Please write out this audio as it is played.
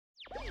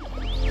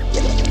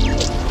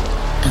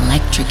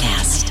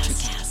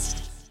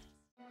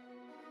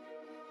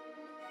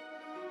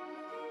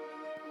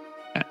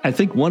I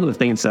think one of the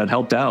things that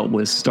helped out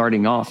was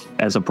starting off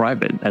as a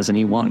private, as an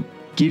E1.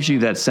 Gives you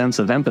that sense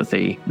of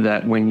empathy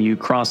that when you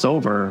cross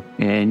over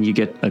and you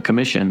get a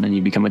commission and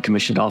you become a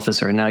commissioned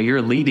officer, and now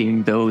you're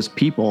leading those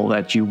people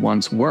that you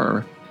once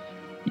were,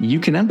 you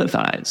can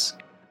empathize.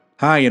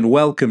 Hi, and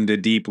welcome to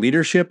Deep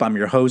Leadership. I'm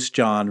your host,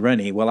 John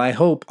Rennie. Well, I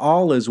hope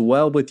all is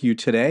well with you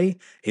today.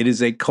 It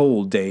is a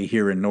cold day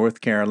here in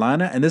North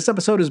Carolina, and this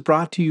episode is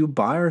brought to you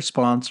by our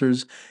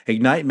sponsors,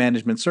 Ignite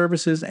Management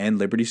Services and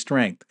Liberty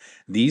Strength.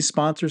 These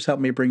sponsors help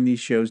me bring these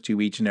shows to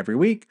you each and every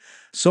week,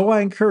 so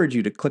I encourage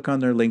you to click on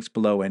their links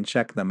below and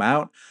check them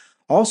out.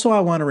 Also, I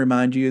want to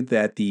remind you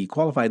that the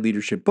Qualified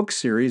Leadership book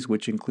series,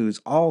 which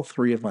includes all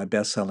three of my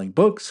best-selling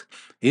books,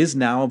 is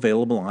now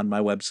available on my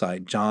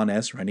website,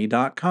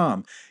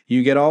 johnsrennie.com.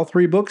 You get all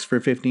three books for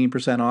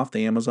 15% off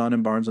the Amazon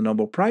and Barnes &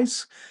 Noble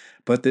price,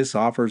 but this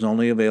offer is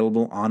only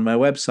available on my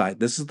website.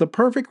 This is the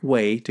perfect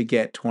way to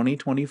get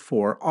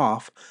 2024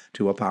 off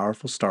to a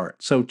powerful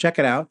start. So check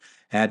it out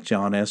at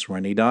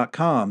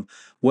johnsrennie.com.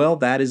 Well,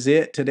 that is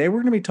it. Today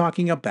we're going to be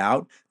talking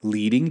about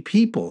leading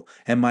people,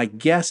 and my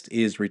guest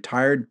is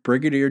retired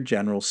Brigadier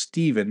General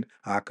Stephen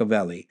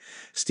Iacovelli.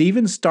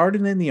 Stephen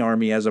started in the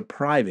Army as a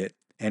private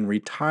and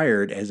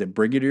retired as a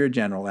brigadier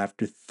general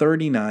after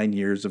 39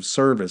 years of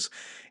service.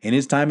 In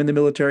his time in the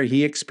military,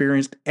 he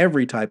experienced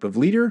every type of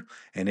leader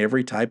and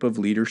every type of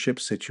leadership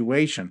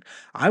situation.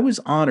 I was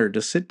honored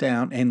to sit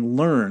down and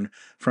learn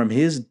from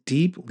his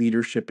deep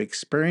leadership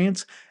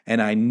experience,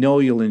 and I know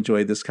you'll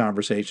enjoy this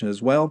conversation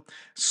as well.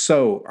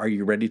 So, are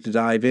you ready to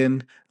dive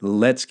in?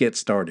 Let's get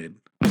started.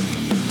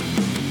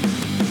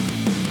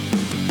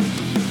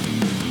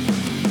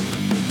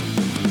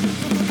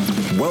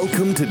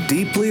 Welcome to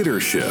Deep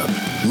Leadership.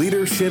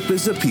 Leadership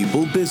is a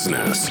people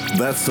business.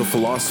 That's the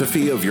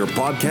philosophy of your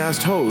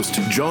podcast host,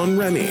 John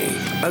Rennie.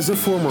 As a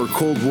former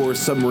Cold War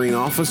submarine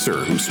officer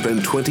who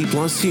spent 20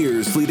 plus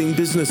years leading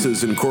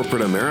businesses in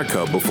corporate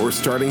America before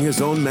starting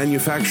his own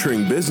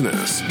manufacturing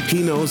business,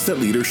 he knows that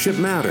leadership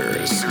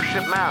matters.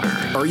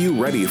 Are you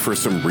ready for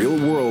some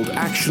real-world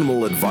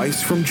actionable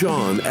advice from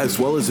John as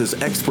well as his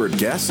expert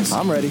guests?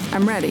 I'm ready.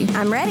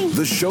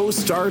 The show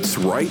starts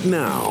right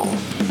now.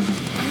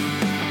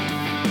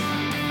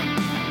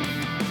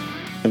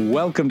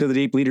 Welcome to the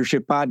Deep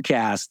Leadership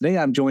Podcast. Today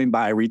I'm joined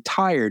by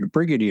retired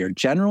Brigadier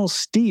General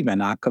Stephen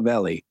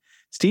Iacovelli.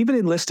 Stephen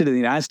enlisted in the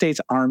United States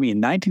Army in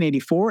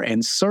 1984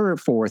 and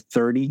served for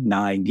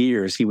 39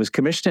 years. He was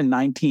commissioned in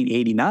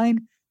 1989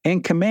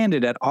 and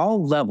commanded at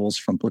all levels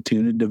from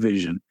platoon to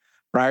division.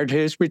 Prior to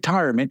his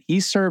retirement, he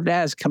served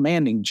as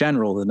Commanding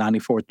General of the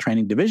 94th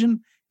Training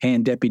Division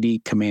and Deputy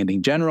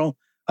Commanding General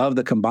of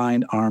the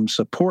Combined Armed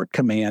Support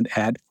Command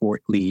at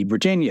Fort Lee,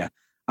 Virginia.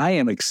 I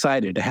am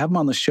excited to have him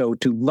on the show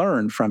to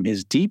learn from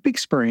his deep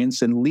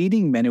experience in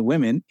leading men and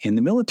women in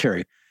the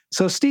military.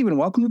 So, Stephen,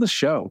 welcome to the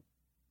show.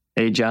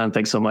 Hey, John,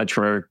 thanks so much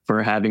for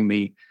having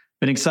me.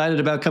 Been excited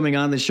about coming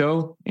on the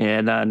show,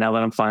 and now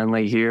that I'm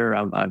finally here,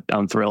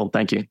 I'm thrilled.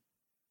 Thank you.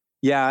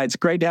 Yeah, it's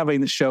great to have you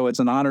on the show. It's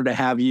an honor to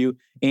have you.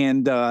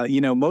 And,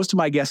 most of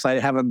my guests I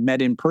haven't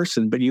met in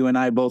person, but you and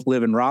I both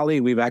live in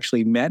Raleigh. We've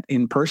actually met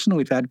in person.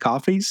 We've had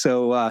coffee.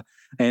 So,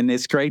 and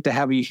it's great to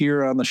have you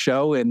here on the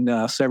show, and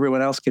so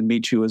everyone else can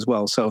meet you as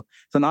well. So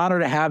it's an honor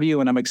to have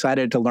you, and I'm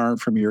excited to learn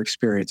from your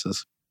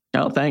experiences.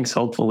 Oh, thanks.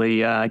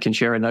 Hopefully I can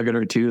share a nugget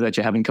or two that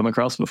you haven't come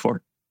across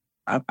before.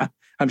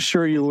 I'm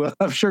sure you will.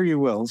 I'm sure you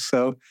will.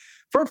 So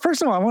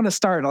first of all, I want to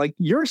start,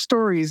 your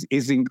story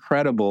is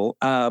incredible.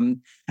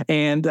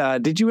 And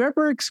did you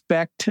ever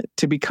expect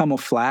to become a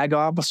flag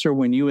officer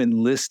when you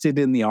enlisted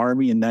in the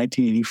Army in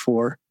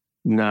 1984?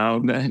 No,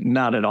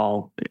 not at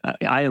all.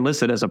 I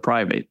enlisted as a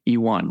private,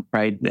 E1,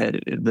 right?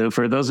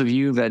 For those of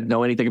you that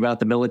know anything about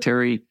the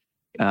military,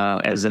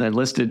 as an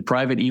enlisted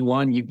private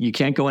E1, you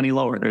can't go any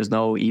lower. There's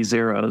no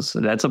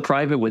E0s. That's a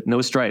private with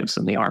no stripes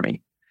in the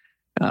Army.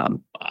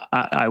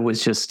 I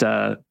was just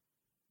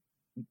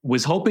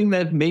was hoping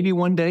that maybe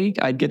one day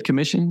I'd get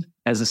commissioned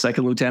as a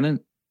second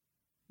lieutenant.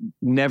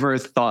 Never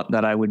thought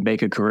that I would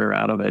make a career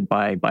out of it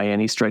by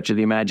any stretch of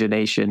the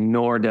imagination,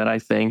 nor did I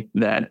think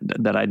that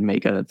I'd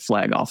make a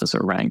flag officer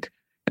rank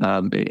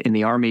in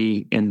the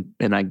Army, and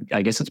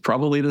I guess it's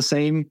probably the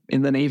same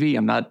in the Navy.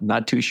 I'm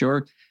not too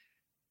sure.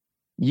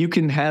 You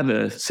can have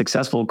a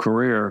successful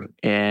career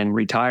and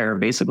retire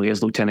basically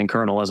as lieutenant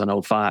colonel, as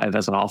an 05,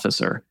 as an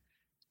officer.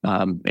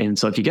 And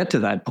so if you get to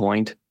that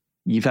point,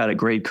 you've had a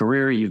great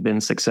career, you've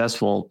been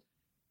successful.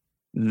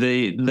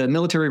 The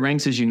military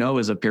ranks, as you know,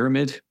 is a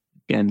pyramid,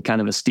 and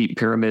kind of a steep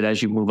pyramid.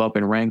 As you move up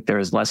in rank,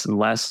 there's less and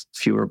less,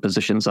 fewer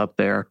positions up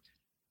there.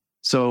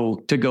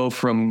 So to go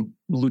from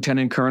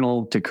lieutenant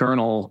colonel to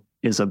colonel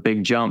is a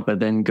big jump, but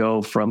then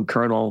go from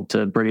colonel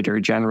to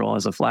brigadier general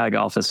as a flag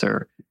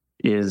officer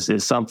is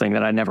something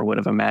that I never would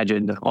have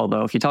imagined.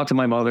 Although if you talk to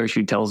my mother,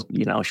 she'll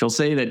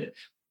say that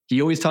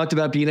he always talked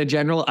about being a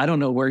general. I don't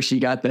know where she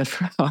got that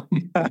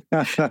from.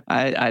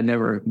 I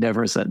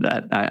never said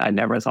that. I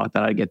never thought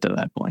that I'd get to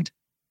that point.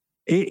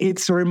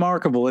 It's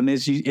remarkable. And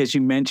as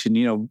you mentioned,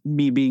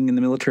 me being in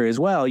the military as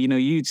well,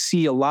 you'd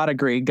see a lot of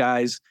great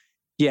guys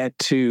get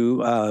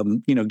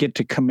to, get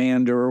to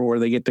commander or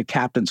they get to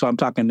captain. So I'm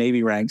talking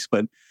Navy ranks,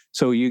 but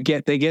so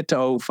they get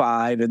to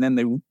 05 and then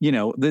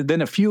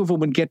then a few of them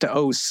would get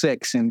to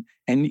 06 and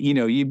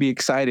you'd be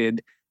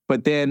excited.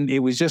 But then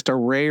it was just a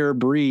rare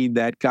breed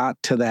that got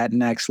to that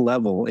next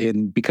level.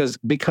 And because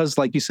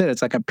like you said,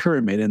 it's like a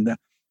pyramid and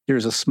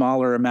there's a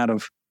smaller amount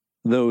of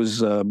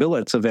those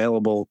billets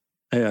available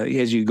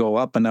as you go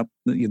up and up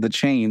the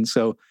chain.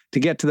 So to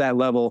get to that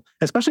level,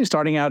 especially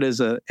starting out as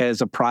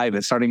a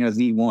private, starting as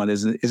E1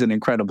 is an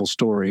incredible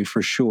story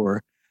for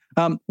sure.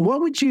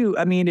 What would you,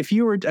 if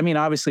you were,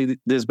 obviously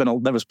there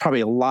was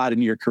probably a lot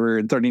in your career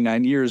in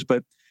 39 years,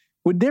 but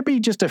would there be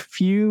just a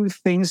few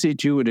things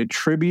that you would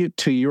attribute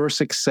to your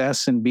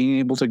success in being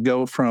able to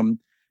go from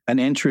an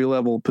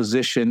entry-level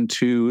position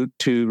to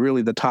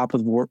really the top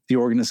of the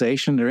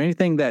organization, or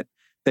anything that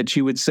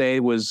you would say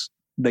was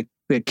that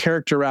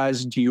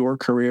characterized your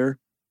career?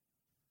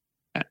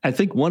 I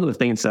think one of the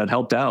things that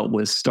helped out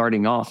was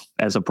starting off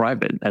as a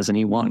private, as an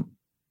E1.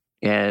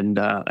 And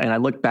I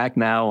look back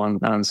now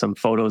on some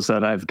photos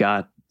that I've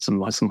got,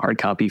 some hard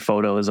copy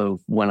photos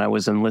of when I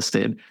was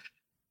enlisted.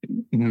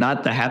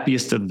 Not the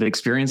happiest of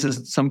experiences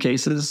in some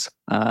cases,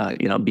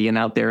 being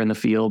out there in the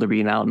field or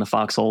being out in the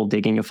foxhole,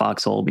 digging a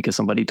foxhole because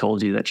somebody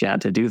told you that you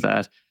had to do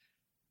that.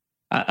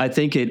 I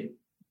think it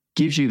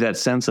gives you that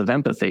sense of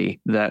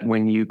empathy that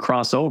when you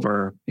cross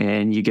over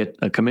and you get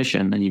a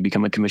commission and you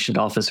become a commissioned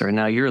officer, and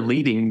now you're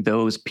leading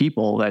those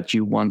people that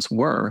you once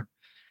were,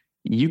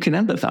 you can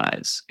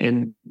empathize.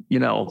 And,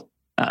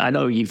 I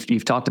know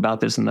you've talked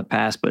about this in the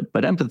past,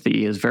 but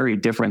empathy is very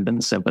different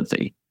than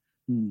sympathy,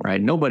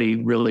 right? Nobody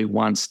really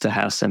wants to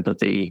have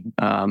sympathy.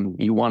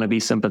 You want to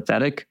be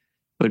sympathetic,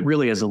 but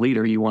really as a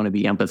leader, you want to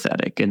be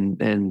empathetic. And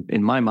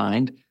in my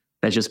mind,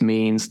 that just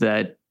means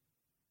that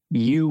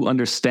you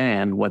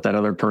understand what that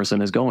other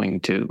person is going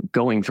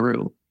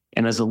through.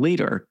 And as a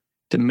leader,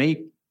 to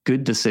make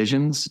good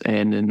decisions,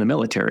 and in the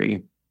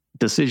military,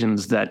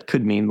 decisions that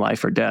could mean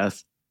life or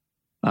death,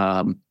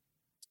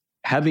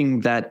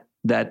 having that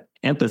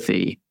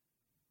empathy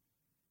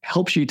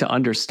helps you to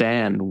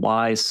understand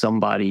why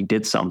somebody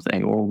did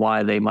something or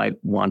why they might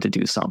want to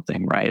do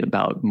something, right?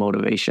 About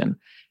motivation.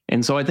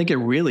 And so I think it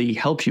really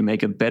helps you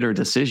make a better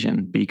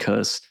decision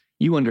because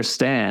you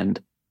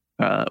understand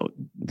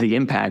the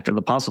impact or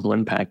the possible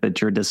impact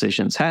that your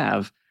decisions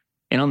have.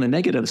 And on the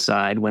negative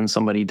side, when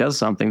somebody does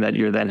something that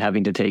you're then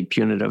having to take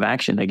punitive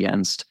action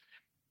against,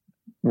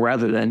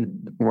 rather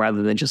than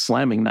just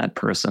slamming that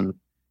person,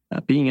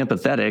 being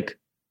empathetic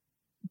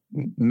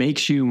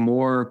makes you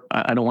more,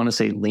 I don't want to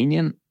say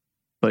lenient,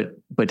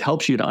 but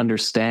helps you to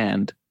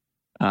understand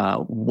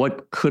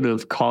what could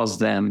have caused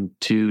them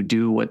to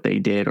do what they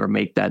did or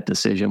make that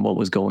decision, what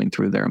was going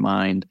through their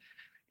mind.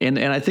 And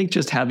I think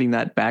just having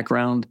that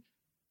background,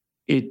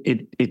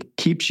 it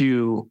keeps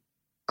you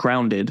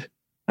grounded,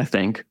 I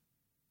think.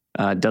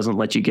 Doesn't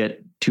let you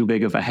get too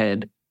big of a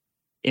head.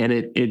 And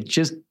it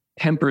just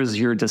tempers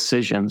your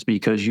decisions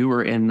because you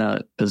were in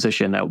a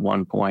position at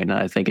one point. And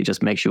I think it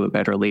just makes you a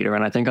better leader.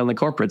 And I think on the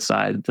corporate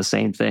side, the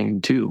same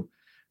thing too.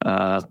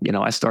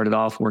 I started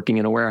off working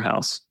in a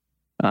warehouse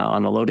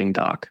on the loading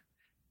dock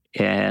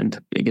and,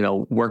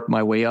 worked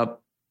my way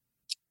up,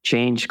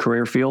 changed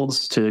career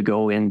fields to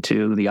go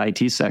into the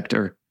IT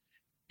sector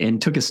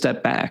and took a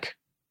step back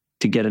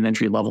to get an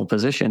entry-level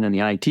position in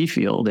the IT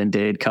field and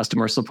did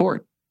customer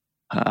support.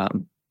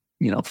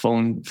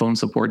 Phone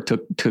support,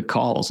 took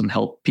calls and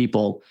helped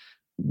people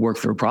work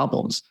through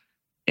problems.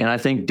 And I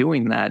think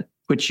doing that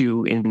puts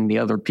you in the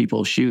other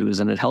people's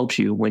shoes, and it helps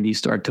you when you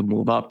start to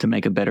move up to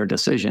make a better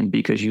decision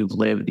because you've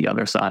lived the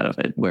other side of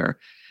it, where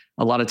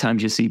a lot of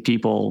times you see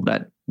people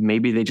that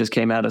maybe they just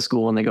came out of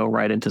school and they go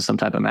right into some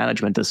type of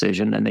management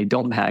decision and they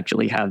don't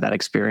actually have that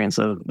experience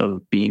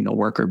of being a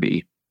worker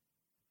bee.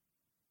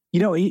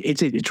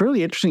 It's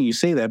really interesting you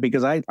say that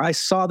because I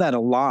saw that a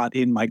lot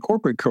in my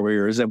corporate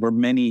careers. There were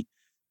many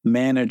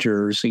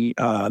managers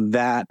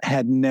that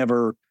had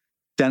never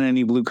done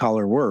any blue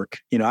collar work.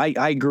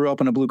 I grew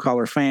up in a blue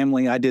collar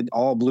family. I did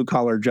all blue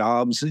collar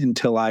jobs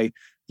until I,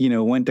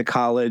 went to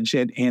college,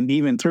 and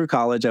even through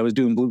college, I was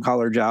doing blue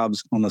collar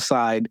jobs on the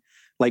side,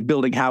 like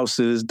building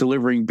houses,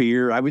 delivering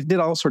beer. I did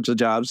all sorts of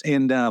jobs,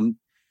 and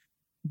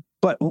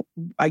but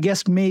I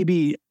guess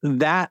maybe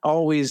I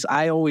always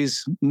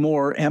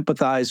more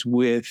empathize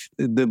with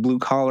the blue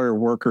collar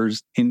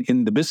workers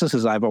in the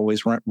businesses I've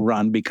always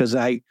run because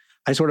I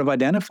sort of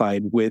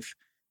identified with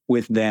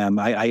them.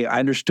 I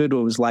understood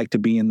what it was like to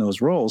be in those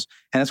roles.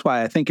 And that's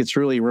why I think it's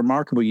really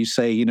remarkable. You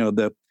say,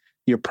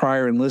 your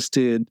prior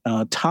enlisted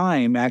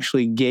time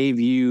actually gave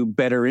you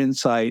better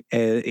insight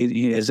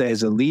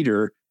as a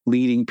leader,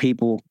 leading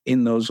people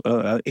in those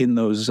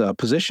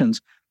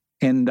positions.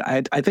 And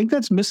I think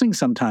that's missing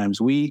sometimes.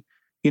 I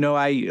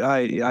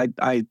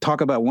talk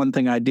about one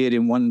thing I did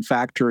in one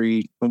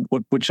factory,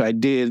 which I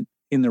did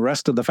in the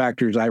rest of the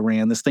factories I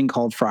ran, this thing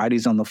called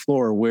Fridays on the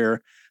Floor,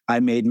 where I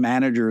made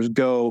managers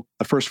go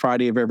the first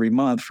Friday of every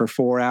month for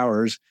 4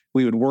 hours.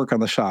 We would work on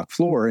the shop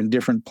floor in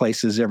different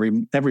places.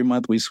 Every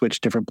month we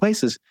switched different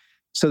places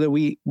so that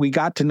we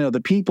got to know the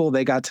people.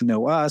 They got to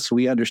know us.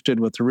 We understood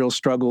what the real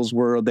struggles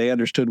were. They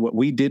understood what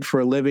we did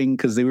for a living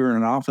because they were in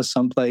an office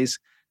someplace.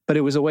 But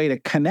it was a way to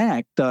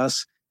connect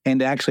us and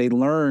to actually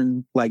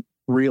learn like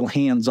real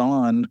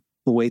hands-on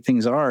the way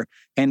things are.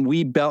 And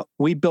we built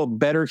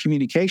better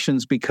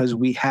communications because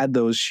we had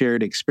those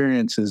shared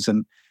experiences.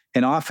 And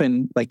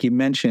often, like you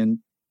mentioned,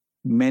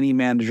 many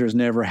managers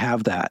never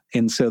have that.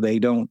 And so they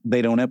don't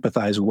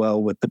empathize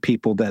well with the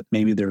people that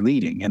maybe they're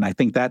leading. And I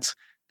think that's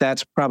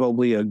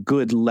probably a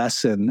good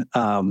lesson.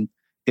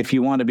 If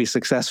you want to be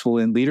successful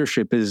in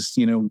leadership is,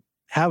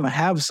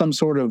 have some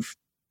sort of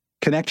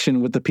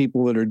connection with the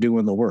people that are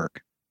doing the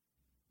work.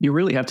 You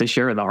really have to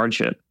share the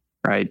hardship,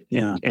 right?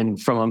 Yeah.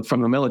 And from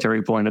a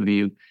military point of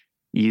view,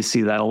 you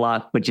see that a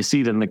lot, but you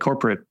see it in the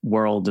corporate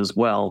world as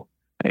well.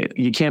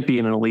 You can't be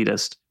an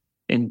elitist.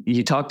 And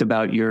you talked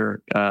about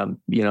your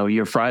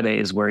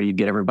Fridays where you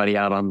get everybody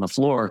out on the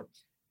floor.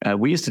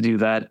 We used to do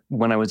that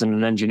when I was in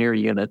an engineer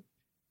unit.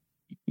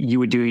 You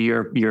would do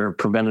your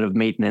preventative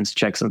maintenance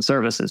checks and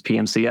services,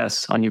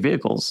 PMCS, on your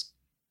vehicles.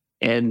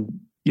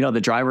 And,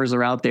 the drivers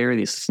are out there,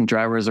 the assistant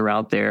drivers are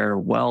out there.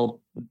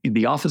 Well,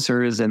 the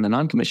officers and the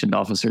non-commissioned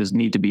officers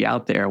need to be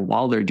out there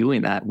while they're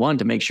doing that. One,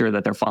 to make sure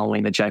that they're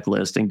following the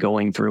checklist and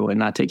going through and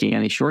not taking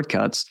any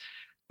shortcuts.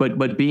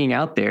 But being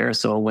out there,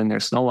 so when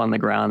there's snow on the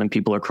ground and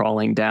people are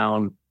crawling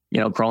down,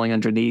 crawling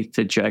underneath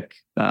to check,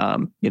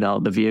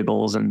 the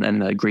vehicles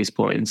and the grease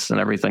points and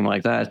everything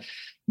like that,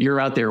 you're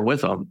out there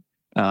with them.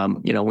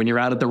 When you're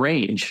out at the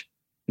range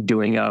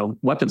doing a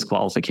weapons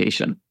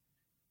qualification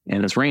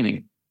and it's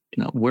raining,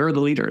 where are the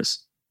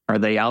leaders? Are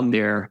they out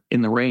there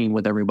in the rain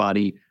with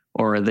everybody,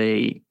 or are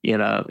they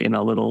in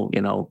a little,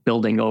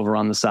 building over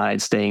on the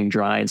side, staying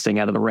dry and staying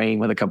out of the rain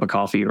with a cup of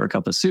coffee or a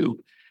cup of soup?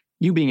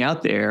 You being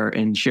out there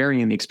and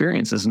sharing the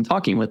experiences and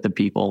talking with the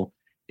people,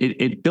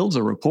 it builds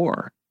a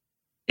rapport.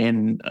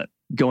 And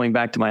going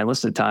back to my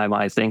enlisted time,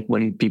 I think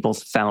when people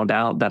found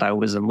out that I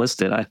was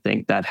enlisted, I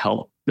think that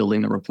helped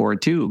building the rapport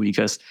too,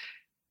 because,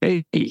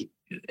 hey,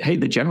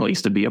 the general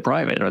used to be a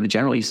private, or the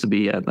general used to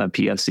be a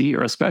PFC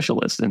or a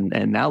specialist.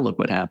 And now look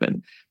what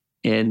happened.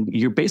 And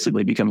you're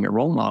basically becoming a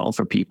role model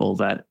for people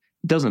that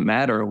doesn't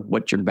matter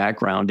what your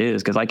background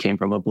is, because I came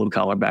from a blue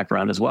collar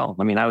background as well.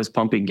 I mean, I was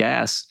pumping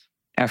gas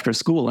after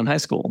school in high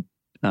school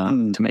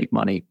to make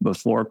money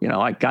before,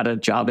 I got a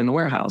job in the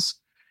warehouse.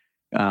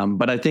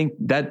 But I think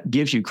that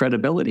gives you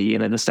credibility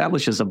and it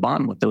establishes a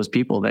bond with those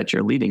people that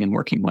you're leading and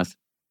working with.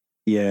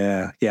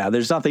 Yeah.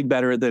 There's nothing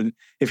better than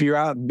if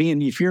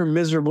you're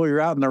miserable,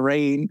 you're out in the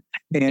rain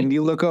and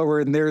you look over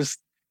and there's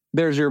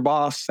your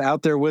boss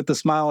out there with a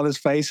smile on his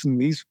face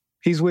and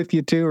he's with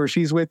you too, or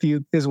she's with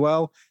you as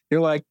well. You're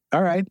like,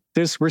 all right,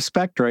 there's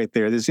respect right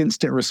there. There's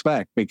instant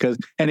respect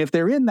and if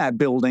they're in that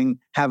building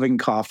having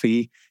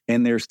coffee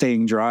and they're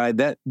staying dry,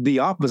 that the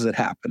opposite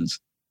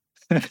happens.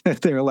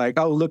 They're like,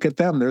 oh, look at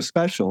them. They're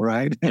special,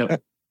 right?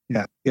 Yep.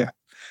 Yeah.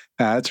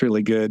 That's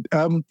really good.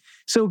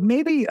 So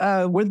maybe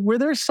were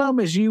there some,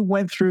 as you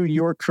went through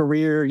your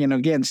career,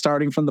 again,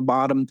 starting from the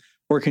bottom,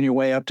 working your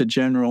way up to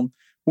general,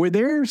 were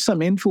there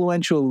some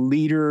influential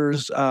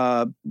leaders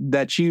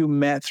that you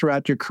met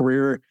throughout your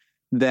career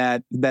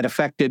that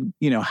affected,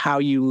 how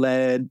you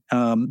led?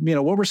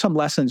 What were some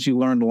lessons you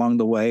learned along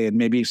the way, and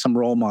maybe some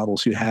role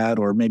models you had,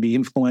 or maybe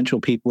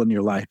influential people in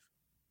your life?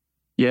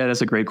 Yeah,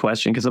 that's a great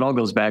question, because it all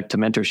goes back to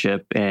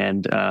mentorship,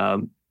 and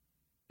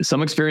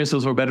some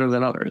experiences were better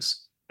than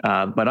others.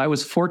 But I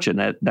was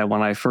fortunate that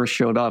when I first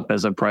showed up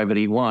as a private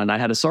E1, I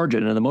had a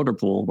sergeant in the motor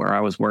pool where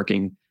I was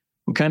working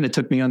who kind of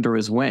took me under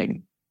his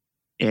wing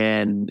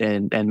and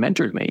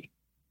mentored me.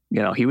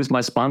 He was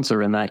my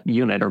sponsor in that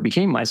unit, or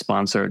became my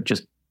sponsor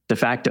just de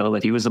facto,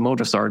 that he was a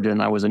motor sergeant.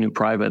 I was a new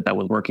private that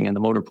was working in the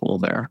motor pool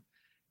there.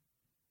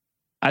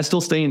 I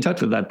still stay in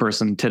touch with that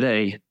person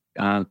today,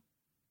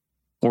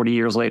 40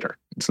 years later.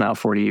 It's now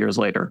 40 years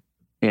later.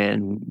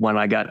 And when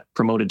I got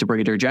promoted to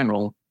brigadier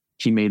general,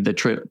 he made the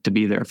trip to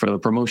be there for the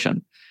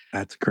promotion.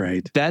 That's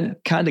great.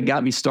 That kind of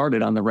got me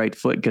started on the right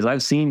foot, because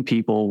I've seen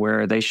people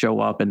where they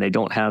show up and they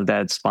don't have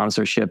that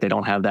sponsorship, they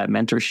don't have that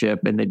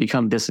mentorship, and they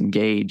become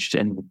disengaged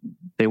and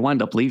they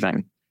wind up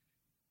leaving.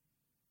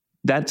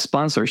 That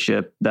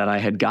sponsorship that I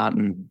had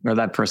gotten, or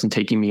that person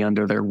taking me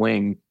under their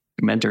wing,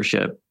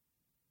 mentorship,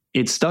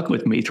 it stuck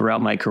with me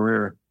throughout my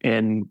career.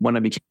 And when I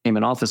became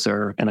an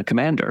officer and a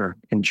commander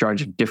in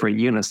charge of different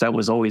units, that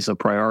was always a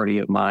priority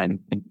of mine.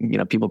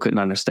 And, people couldn't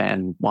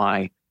understand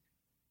why.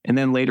 And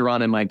then later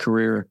on in my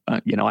career,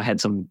 I had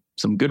some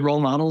good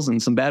role models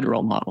and some bad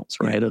role models,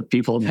 right? Of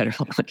people that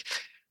are like,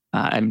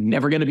 I'm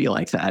never going to be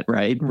like that,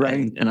 right?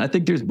 Right. And I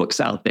think there's books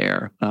out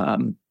there.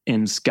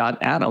 And Scott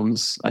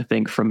Adams, I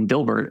think from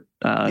Dilbert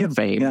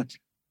fame,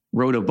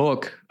 wrote a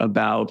book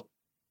about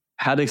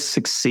how to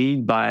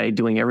succeed by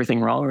doing everything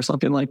wrong or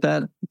something like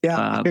that.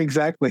 Yeah,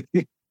 exactly.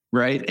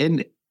 Right.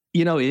 And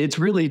It's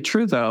really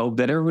true, though,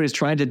 that everybody's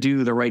trying to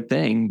do the right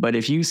thing. But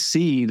if you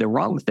see the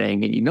wrong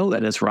thing and you know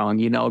that it's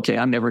wrong, okay,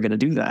 I'm never going to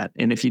do that.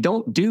 And if you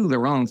don't do the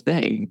wrong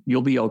thing,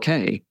 you'll be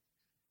okay.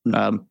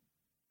 My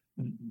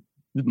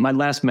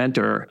last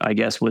mentor, I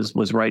guess,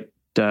 was right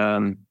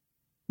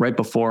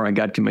before I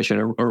got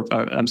commissioned,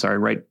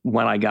 right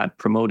when I got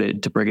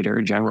promoted to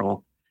brigadier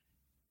general.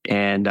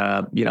 And,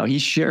 he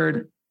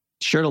shared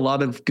a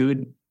lot of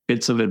good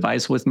bits of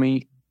advice with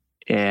me.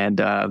 And,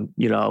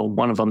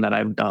 one of them that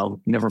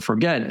I'll never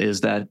forget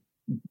is that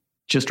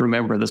just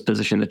remember this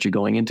position that you're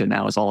going into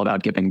now is all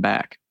about giving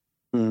back.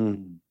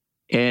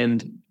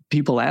 And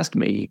people asked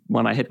me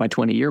when I hit my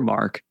 20-year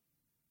mark,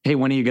 hey,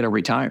 when are you going to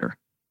retire?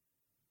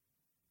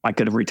 I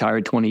could have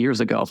retired 20 years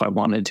ago if I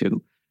wanted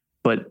to,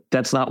 but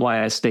that's not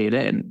why I stayed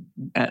in.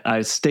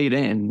 I stayed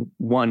in,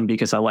 one,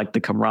 because I like the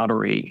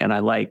camaraderie and I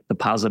like the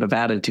positive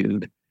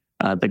attitude,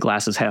 the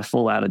glasses half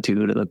full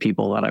attitude of the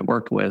people that I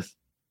worked with.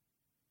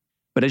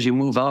 But as you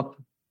move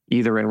up,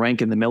 either in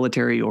rank in the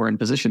military or in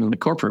position in the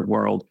corporate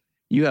world,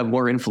 you have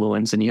more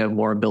influence and you have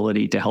more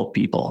ability to help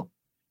people.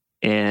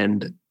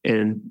 And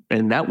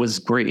that was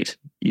great,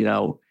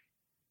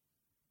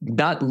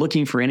 not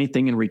looking for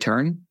anything in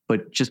return,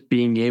 but just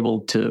being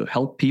able to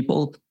help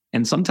people.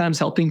 And sometimes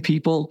helping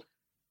people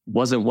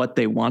wasn't what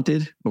they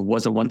wanted or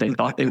wasn't what they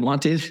thought they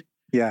wanted.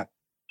 Yeah.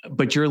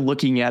 But you're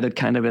looking at it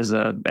kind of as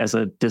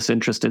a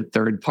disinterested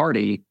third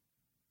party,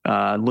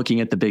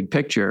 looking at the big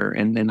picture,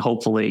 and then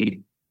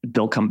hopefully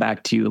they'll come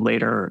back to you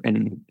later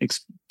and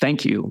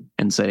thank you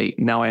and say,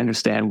 now I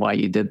understand why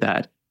you did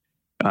that.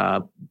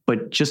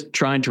 But just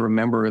trying to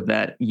remember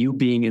that you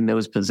being in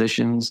those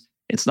positions,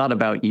 it's not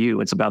about you.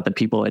 It's about the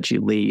people that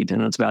you lead,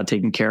 and it's about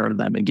taking care of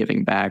them and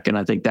giving back. And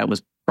I think that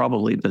was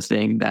probably the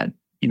thing that,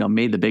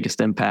 made the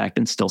biggest impact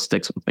and still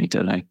sticks with me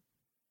today.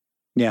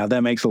 Yeah,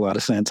 that makes a lot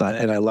of sense.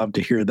 And I love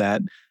to hear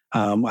that.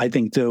 I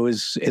think, though,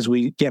 as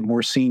we get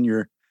more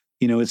senior,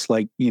 it's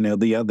like,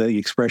 the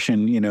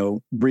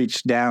expression,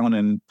 reach down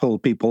and pull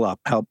people up,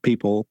 help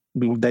people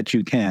that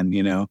you can,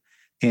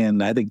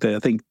 And I think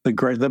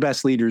the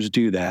best leaders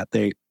do that.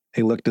 They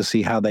look to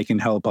see how they can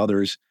help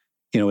others,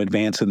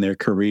 advance in their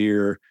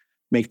career,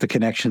 make the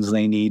connections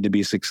they need to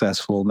be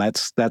successful. And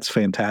that's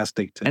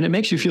fantastic. And it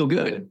makes you feel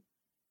good.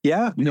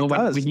 Yeah.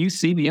 When you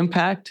see the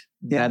impact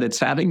that it's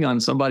having on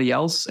somebody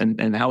else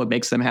and how it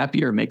makes them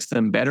happier, makes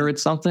them better at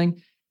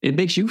something, it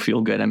makes you feel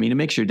good. I mean, it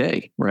makes your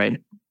day,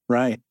 right?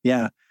 Right.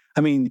 Yeah.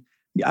 I mean,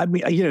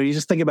 you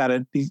just think about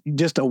it,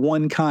 just a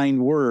one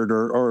kind word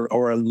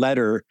or a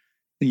letter,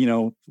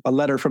 a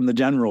letter from the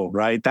general,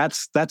 right?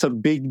 That's a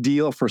big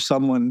deal for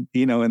someone,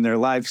 in their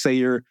life. Say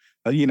you're,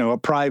 a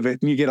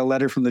private and you get a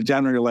letter from the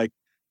general, you're like,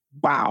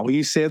 wow,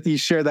 you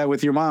share that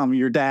with your mom,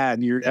 your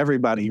dad, your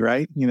everybody,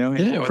 right?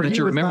 Yeah, or that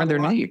you remember their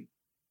name.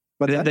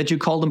 But that you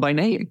called them by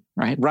name,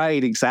 right?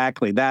 Right,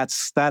 exactly.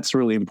 That's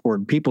really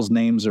important. People's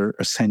names are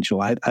essential.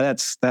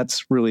 That's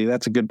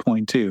a good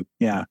point too.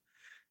 Yeah.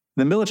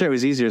 The military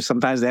was easier.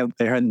 Sometimes they had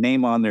their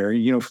name on their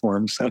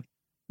uniform, so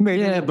but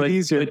easier. But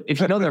if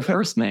you know their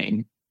first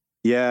name,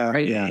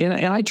 right. Yeah.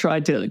 And I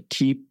tried to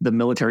keep the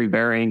military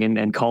bearing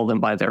and call them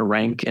by their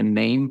rank and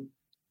name.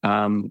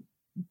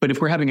 But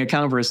if we're having a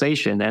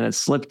conversation and it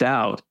slipped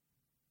out,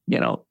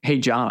 hey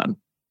John,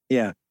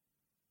 yeah,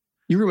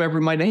 you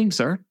remember my name,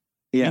 sir?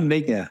 Yeah, and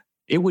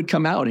it would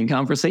come out in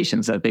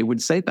conversations that they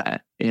would say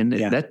that, and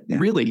that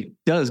really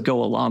does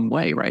go a long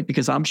way, right?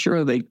 Because I'm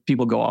sure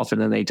people go off and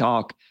then they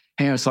talk.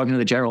 Hey, I was talking to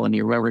the general and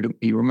he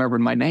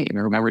remembered my name. He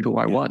remembered who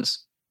I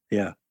was.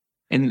 Yeah.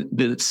 And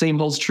the same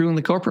holds true in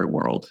the corporate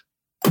world.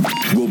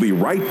 We'll be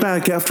right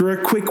back after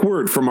a quick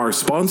word from our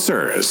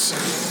sponsors.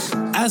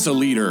 As a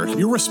leader,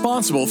 you're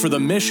responsible for the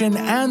mission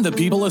and the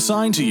people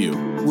assigned to you.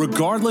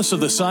 Regardless of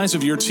the size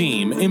of your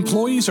team,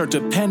 employees are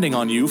depending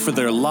on you for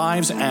their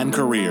lives and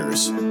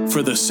careers.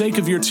 For the sake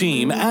of your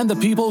team and the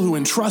people who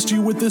entrust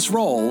you with this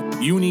role,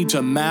 you need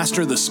to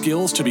master the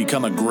skills to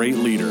become a great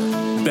leader.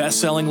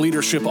 Best-selling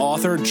leadership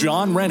author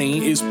John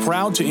Rennie is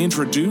proud to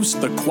introduce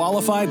the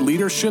Qualified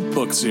Leadership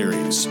book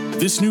series.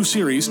 This new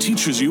series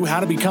teaches you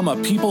how to become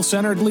a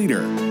people-centered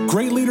leader.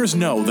 Great leaders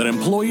know that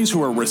employees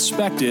who are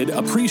respected,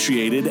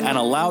 appreciated, and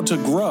allowed to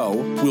grow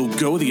will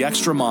go the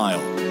extra mile.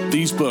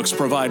 These books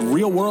provide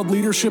real-world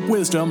leadership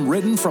wisdom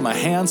written from a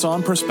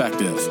hands-on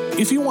perspective.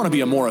 If you want to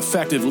be a more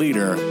effective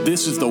leader,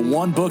 this is the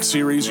one book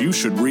series you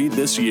should read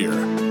this year.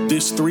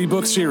 This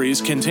 3-book series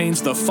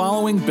contains the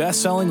following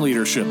best-selling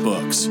leadership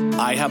books: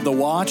 I Have the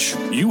Watch,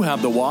 You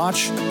Have the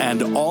Watch,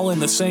 and All in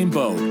the Same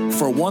Boat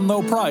for one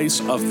low price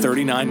of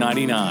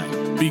 $39.99.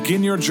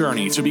 Begin your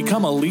journey to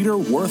become a leader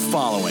worth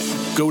following.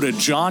 Go to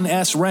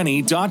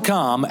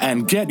johnsrennie.com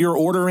and get your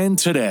order in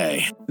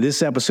today.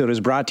 This episode is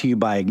brought to you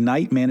by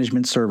Ignite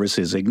Management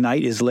Services.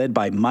 Ignite is led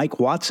by Mike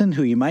Watson,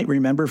 who you might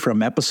remember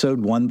from episode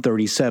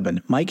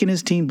 137. Mike and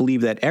his team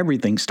believe that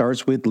everything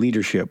starts with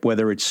leadership.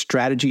 Whether it's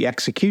strategy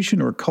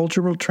execution or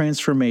cultural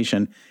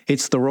transformation,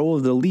 it's the role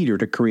of the leader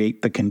to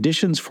create the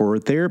conditions for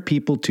their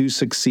people to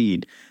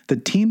succeed. The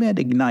team at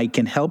Ignite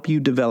can help you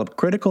develop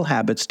critical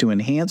habits to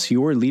enhance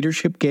your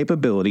leadership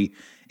capability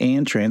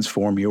and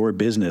transform your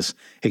business.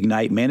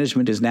 Ignite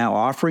Management is now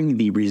offering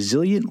the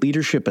Resilient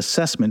Leadership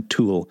Assessment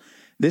Tool.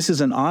 This is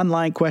an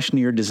online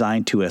questionnaire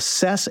designed to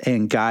assess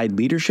and guide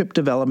leadership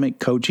development,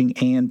 coaching,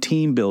 and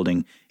team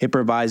building. It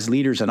provides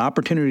leaders an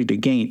opportunity to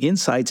gain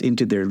insights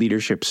into their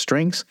leadership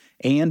strengths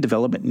and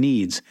development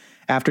needs.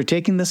 After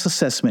taking this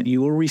assessment,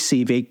 you will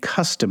receive a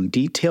custom,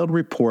 detailed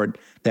report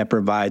that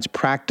provides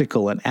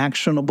practical and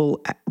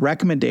actionable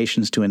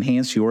recommendations to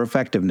enhance your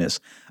effectiveness.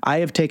 I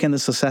have taken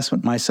this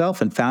assessment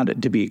myself and found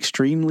it to be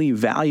extremely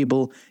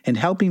valuable in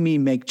helping me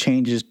make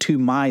changes to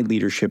my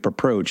leadership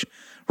approach.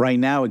 Right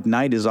now,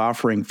 Ignite is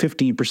offering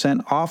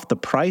 15% off the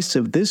price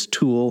of this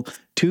tool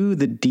to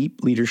the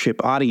deep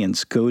leadership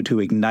audience. Go to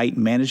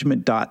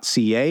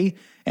ignitemanagement.ca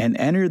and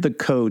enter the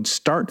code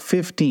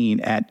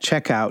START15 at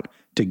checkout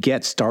to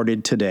get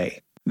started today.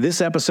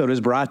 This episode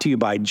is brought to you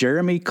by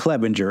Jeremy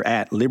Clevenger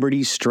at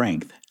Liberty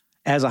Strength.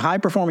 As a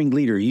high-performing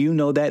leader, you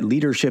know that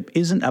leadership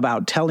isn't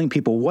about telling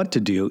people what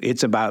to do,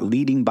 it's about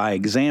leading by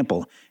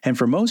example. And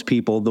for most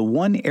people, the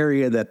one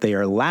area that they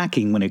are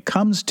lacking when it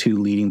comes to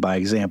leading by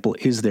example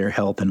is their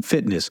health and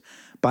fitness.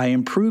 By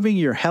improving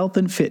your health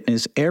and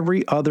fitness,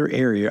 every other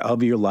area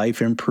of your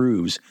life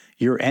improves.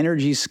 Your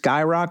energy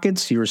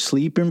skyrockets, your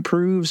sleep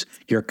improves,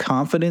 your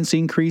confidence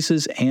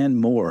increases, and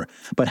more.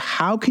 But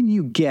how can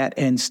you get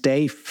and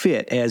stay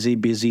fit as a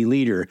busy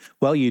leader?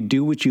 Well, you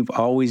do what you've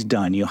always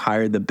done. You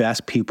hire the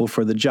best people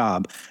for the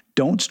job.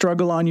 Don't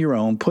struggle on your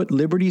own. Put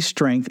Liberty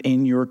Strength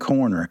in your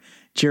corner.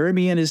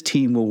 Jeremy and his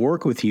team will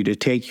work with you to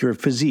take your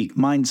physique,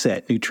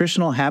 mindset,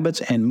 nutritional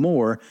habits, and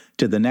more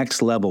to the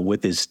next level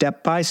with his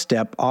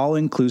step-by-step,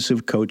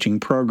 all-inclusive coaching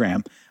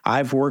program.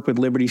 I've worked with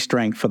Liberty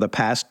Strength for the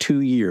past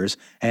 2 years,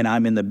 and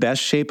I'm in the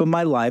best shape of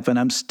my life, and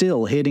I'm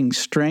still hitting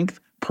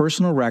strength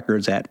personal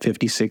records at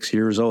 56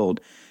 years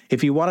old.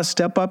 If you want to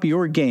step up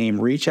your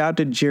game, reach out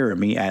to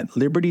Jeremy at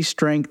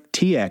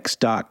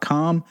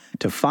libertystrengthtx.com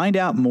to find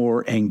out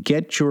more and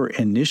get your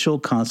initial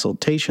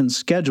consultation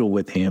scheduled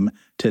with him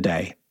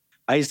today.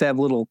 I used to have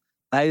little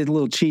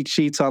cheat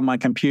sheets on my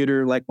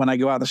computer. Like when I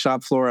go out on the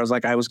shop floor, I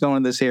was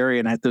going to this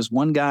area and there's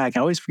one guy, I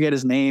can always forget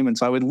his name. And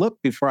so I would look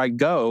before I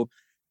go,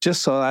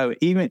 just so I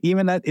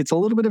even that it's a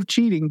little bit of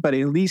cheating, but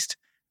at least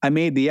I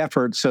made the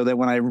effort so that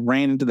when I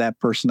ran into that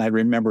person, I'd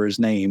remember his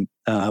name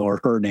or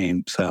her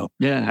name. So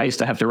yeah, I used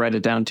to have to write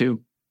it down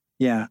too.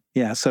 Yeah.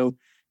 So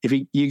if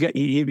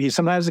you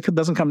sometimes it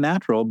doesn't come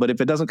natural, but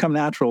if it doesn't come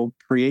natural,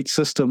 create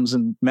systems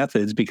and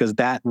methods, because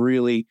that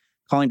really,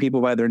 calling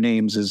people by their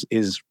names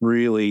is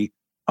really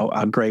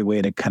a great way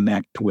to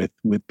connect with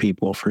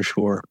people for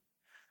sure.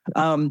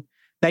 Now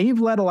you've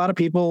led a lot of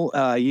people.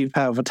 You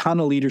have a ton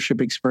of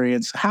leadership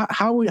experience.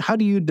 How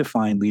do you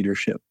define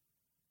leadership?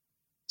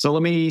 So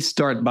let me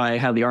start by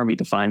how the Army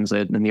defines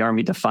it. And the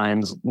Army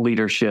defines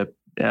leadership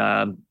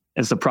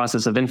as the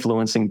process of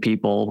influencing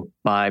people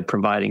by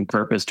providing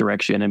purpose,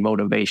 direction, and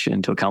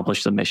motivation to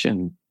accomplish the mission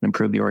and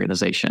improve the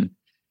organization.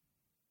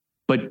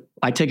 But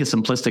I take a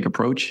simplistic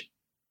approach.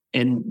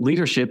 And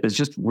leadership is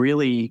just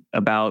really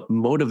about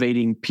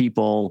motivating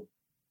people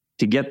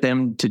to get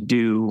them to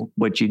do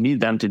what you need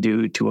them to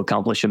do to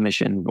accomplish a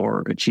mission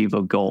or achieve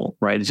a goal,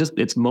 right?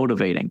 It's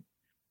motivating.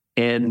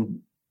 And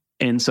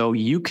so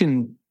you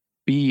can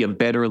be a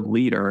better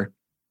leader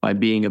by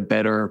being a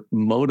better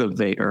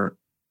motivator,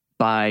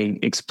 by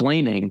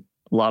explaining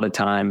a lot of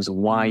times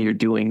why you're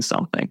doing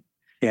something.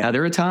 Yeah. Now,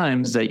 there are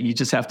times that you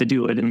just have to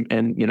do it.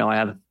 And I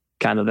have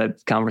kind of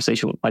that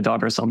conversation with my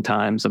daughter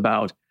sometimes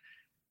about,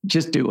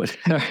 just do it.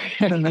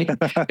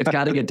 It's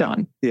got to get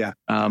done. Yeah.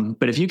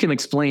 But if you can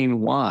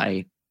explain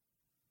why,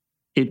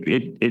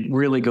 it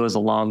really goes a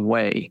long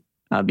way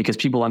because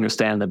people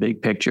understand the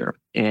big picture.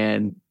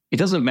 And it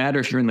doesn't matter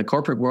if you're in the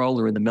corporate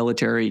world or in the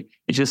military.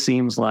 It just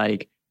seems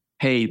like,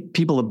 hey,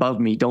 people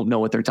above me don't know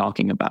what they're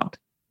talking about,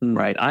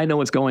 right? I know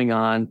what's going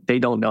on. They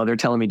don't know. They're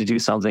telling me to do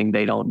something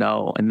they don't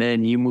know. And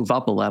then you move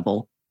up a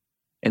level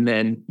and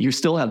then you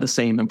still have the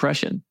same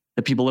impression.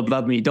 The people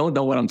above me don't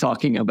know what I'm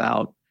talking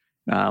about.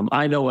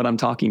 I know what I'm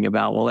talking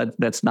about. Well,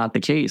 that's not the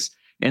case.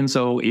 And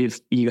so if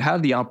you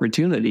have the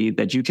opportunity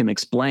that you can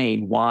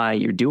explain why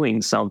you're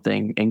doing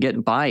something and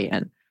get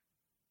buy-in,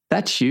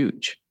 that's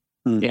huge.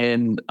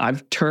 And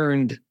I've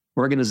turned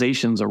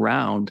organizations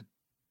around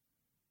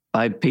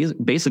by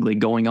basically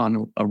going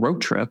on a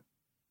road trip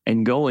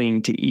and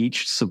going to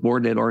each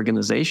subordinate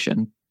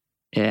organization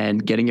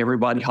and getting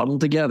everybody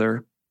huddled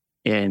together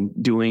and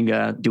doing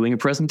a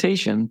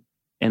presentation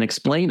and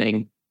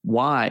explaining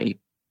why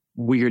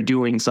we are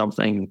doing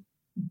something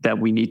that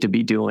we need to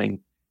be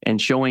doing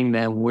and showing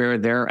them where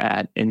they're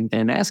at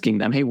and asking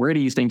them, hey, where do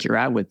you think you're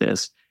at with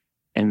this?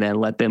 And then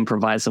let them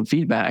provide some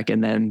feedback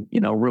and then,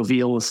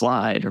 reveal the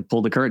slide or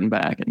pull the curtain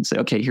back and say,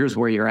 okay, here's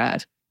where you're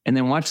at. And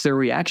then watch their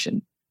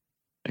reaction.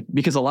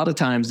 Because a lot of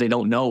times they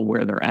don't know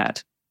where they're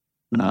at.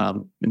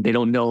 And they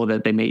don't know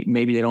that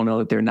maybe they don't know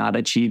that they're not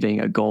achieving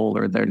a goal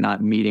or they're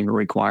not meeting a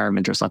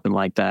requirement or something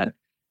like that.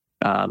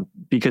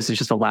 because it's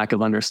just a lack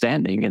of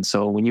understanding. And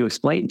so when you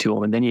explain to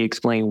them and then you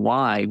explain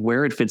why,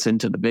 where it fits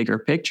into the bigger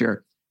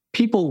picture,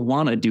 people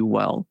want to do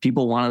well.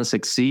 People want to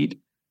succeed.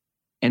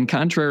 And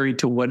contrary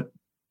to what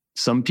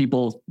some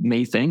people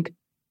may think,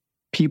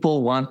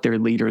 people want their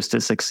leaders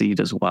to succeed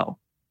as well.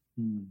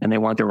 And they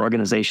want their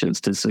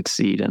organizations to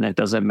succeed. And it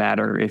doesn't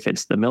matter if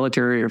it's the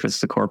military or if it's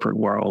the corporate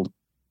world.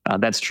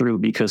 That's true,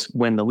 because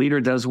when the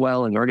leader does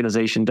well and the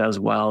organization does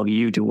well,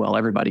 you do well,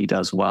 everybody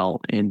does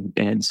well.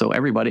 And so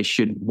everybody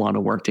should want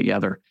to work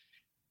together.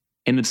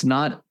 And it's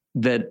not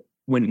that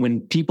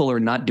when people are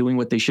not doing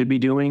what they should be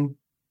doing,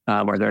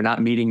 or they're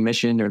not meeting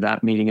mission or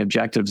not meeting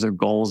objectives or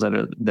goals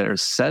that are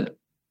set,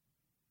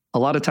 a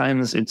lot of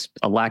times it's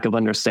a lack of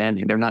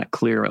understanding. They're not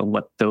clear on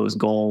what those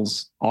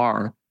goals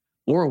are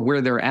or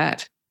where they're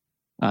at.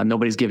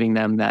 Nobody's giving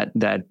them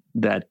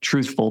that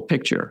truthful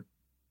picture.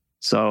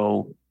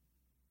 So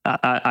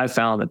I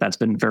found that that's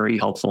been very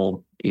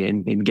helpful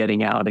in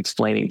getting out,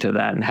 explaining to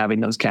that, and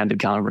having those candid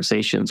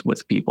conversations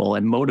with people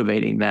and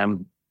motivating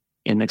them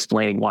in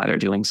explaining why they're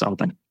doing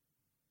something.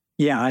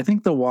 Yeah, I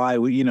think the why,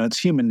 it's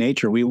human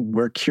nature.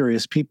 We're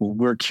curious people.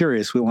 We're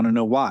curious. We want to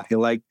know why.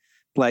 Like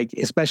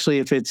especially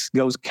if it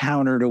goes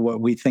counter to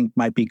what we think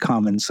might be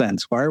common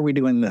sense. Why are we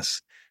doing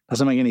this?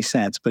 Doesn't make any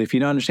sense. But if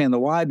you don't understand the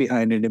why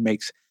behind it, it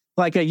makes,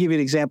 like I give you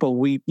an example.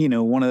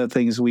 One of the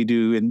things we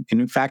do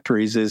in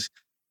factories is,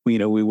 we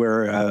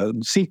wear a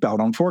seatbelt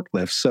on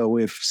forklifts. So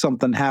if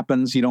something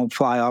happens, you don't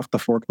fly off the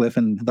forklift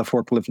and the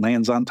forklift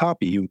lands on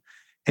top of you.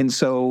 And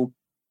so,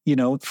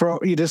 for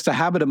just a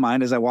habit of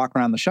mine, as I walk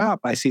around the shop,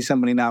 I see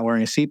somebody not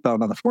wearing a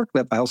seatbelt on the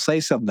forklift, I'll say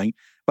something,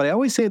 but I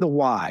always say the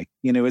why.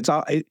 It's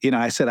all,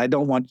 I said, I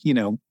don't want,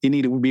 you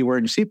need to be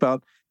wearing your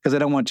seatbelt because I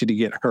don't want you to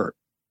get hurt.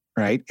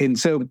 Right. And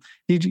so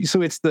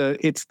it's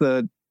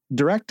the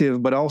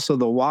directive, but also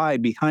the why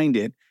behind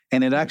it.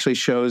 And it actually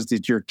shows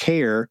that your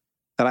care,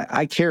 that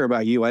I care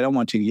about you. I don't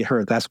want you to get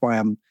hurt. That's why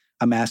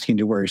I'm asking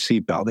you to wear your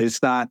seatbelt.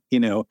 It's not,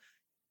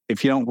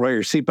 if you don't wear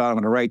your seatbelt, I'm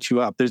going to write you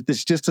up.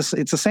 It's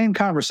the same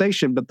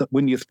conversation, but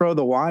when you throw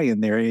the why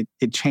in there,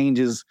 it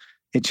changes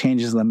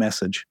the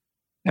message.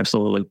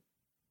 Absolutely.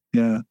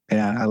 Yeah.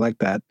 I like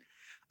that.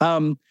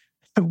 One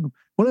of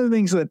the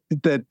things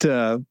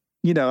that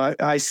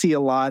I see a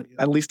lot,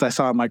 at least I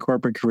saw in my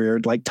corporate career,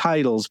 like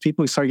titles.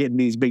 People start getting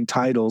these big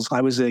titles.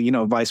 I was a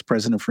vice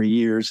president for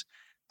years.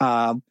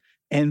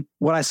 And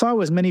what I saw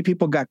was many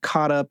people got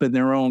caught up in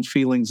their own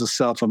feelings of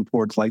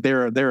self-importance. Like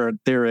they're a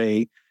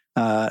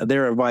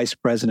vice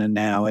president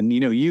now, and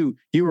you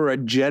were a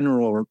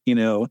general.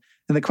 And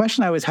the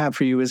question I always have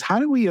for you is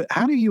how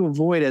do you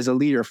avoid as a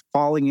leader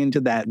falling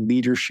into that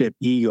leadership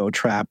ego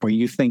trap where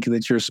you think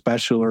that you're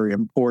special or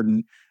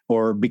important,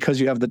 or because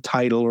you have the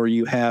title or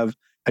you have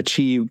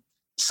achieved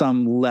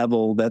some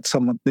level that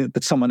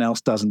someone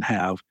else doesn't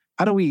have?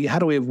 How do we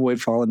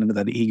avoid falling into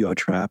that ego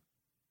trap?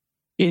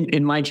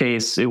 In my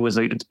case,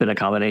 it's been a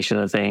combination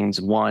of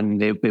things.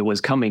 One, it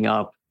was coming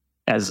up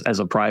as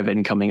a private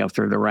and coming up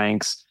through the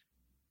ranks,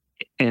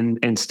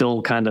 and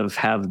still kind of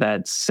have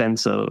that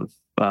sense of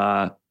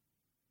awe,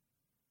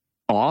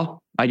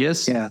 I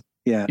guess. Yeah.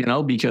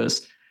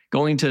 Because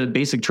going to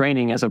basic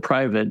training as a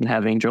private and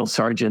having drill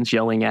sergeants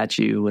yelling at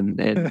you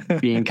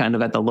and being kind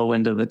of at the low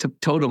end of the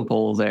totem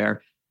pole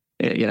there,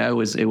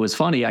 it was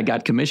funny. I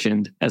got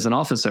commissioned as an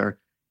officer.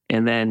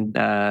 And then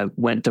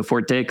went to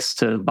Fort Dix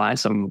to buy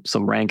some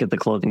rank at the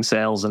clothing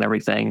sales and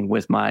everything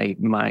with my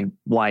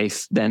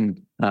wife,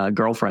 then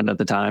girlfriend at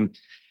the time.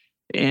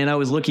 And I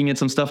was looking at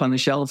some stuff on the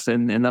shelf,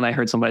 and then I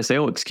heard somebody say,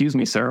 "Oh, excuse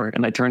me, sir."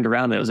 And I turned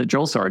around, and it was a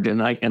drill sergeant,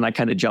 and I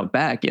kind of jumped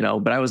back,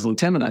 but I was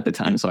lieutenant at the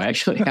time, so I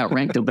actually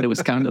outranked him, but it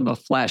was kind of a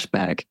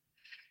flashback.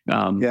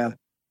 So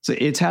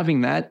it's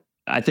having that.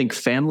 I think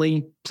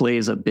family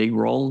plays a big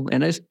role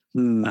in it.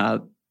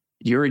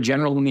 You're a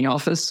general in the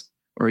office,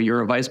 or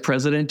you're a vice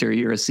president, or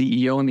you're a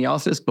CEO in the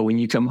office, but when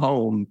you come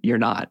home, you're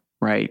not,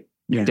 right?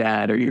 Your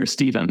dad or you're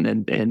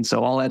Stephen. And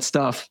so all that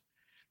stuff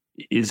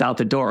is out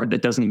the door.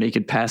 That doesn't make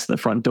it past the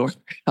front door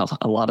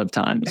a lot of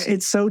times.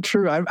 It's so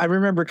true. I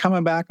remember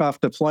coming back off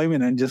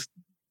deployment and just,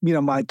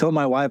 I told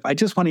my wife, I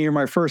just want to hear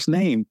my first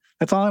name.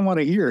 That's all I want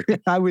to hear.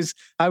 I was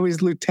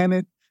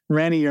Lieutenant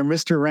Rennie or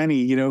Mr.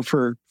 Rennie,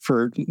 for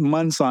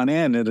months on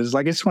end. It was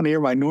like, I just want to hear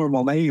my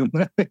normal name,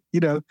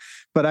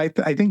 but I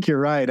think you're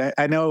right.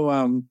 I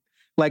know,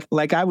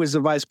 like I was the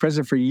vice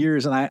president for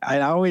years, and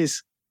I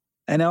always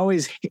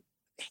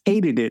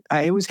hated it.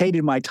 I always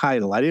hated my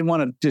title. I didn't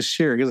want to just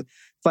share, because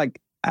it's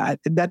like,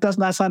 that's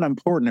not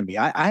important to me.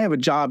 I have a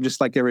job just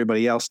like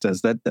everybody else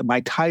does. That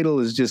my title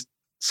is just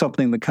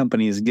something the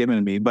company has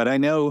given me. But I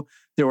know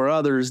there were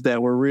others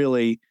that were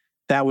really,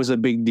 that was a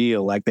big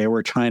deal. Like they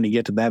were trying to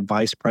get to that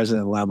vice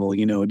president level,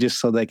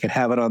 just so they could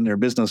have it on their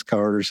business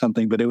card or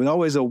something. But it was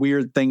always a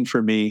weird thing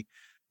for me,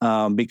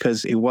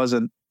 because it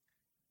wasn't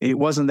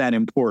that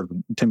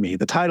important to me.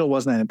 The title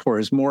wasn't that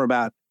important. It's more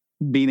about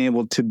being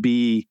able to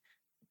be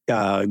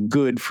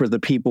good for the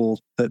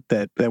people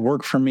that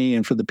work for me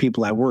and for the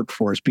people I work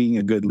for. Being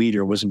a good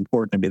leader was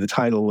important to me. The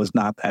title was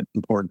not that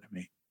important to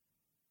me.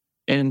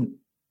 And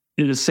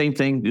It's the same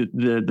thing.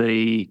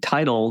 The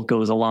title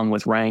goes along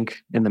with rank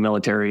in the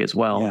military as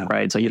well,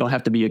 right? So you don't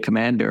have to be a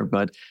commander,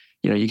 but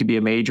you could be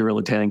a major or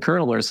lieutenant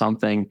colonel or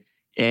something.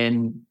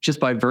 And just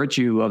by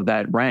virtue of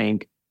that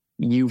rank,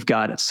 you've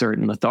got a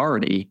certain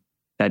authority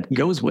that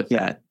goes with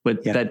that.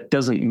 But that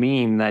doesn't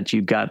mean that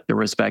you've got the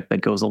respect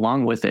that goes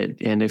along with it.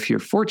 And if you're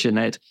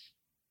fortunate,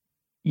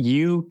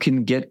 you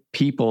can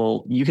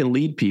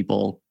lead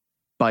people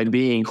by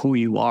being who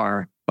you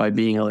are, by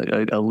being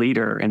a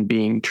leader and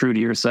being true to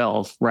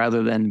yourself,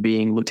 rather than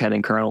being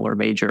lieutenant colonel or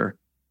major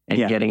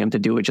and getting them to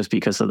do it just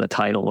because of the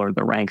title or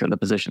the rank or the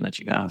position that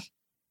you have.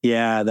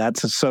 Yeah,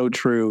 that's so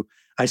true.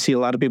 I see a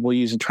lot of people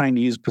trying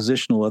to use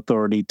positional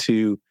authority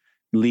to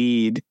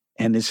lead,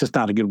 and it's just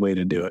not a good way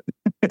to do it.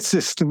 It's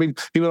just,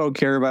 people don't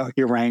care about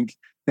your rank.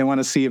 They want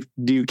to see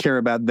do you care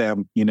about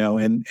them,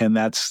 and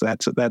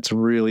that's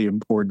really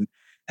important.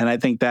 And I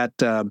think that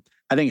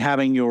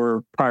having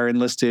your prior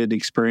enlisted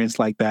experience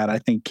like that, I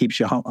think kept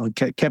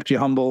you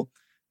humble.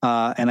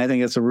 And I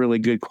think it's a really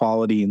good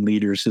quality in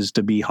leaders, is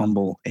to be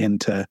humble and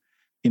to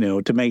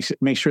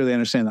make sure they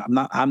understand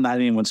that I'm not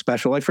anyone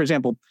special. Like, for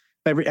example,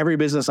 every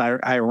business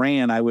I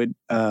ran,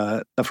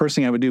 the first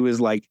thing I would do is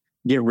like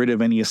get rid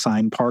of any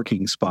assigned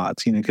parking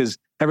spots, because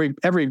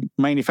every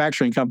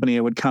manufacturing company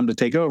I would come to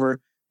take over,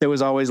 there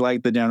was always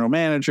like the general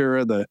manager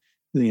or the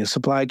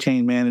supply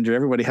chain manager.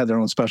 Everybody had their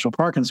own special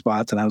parking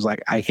spots. And I was like,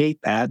 I hate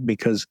that,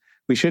 because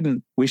we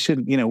shouldn't,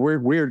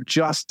 we're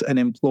just an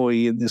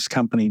employee in this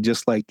company,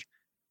 just like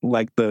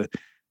the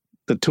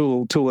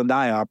tool and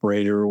die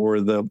operator or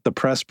the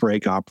press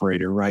brake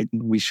operator, right?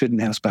 We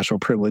shouldn't have special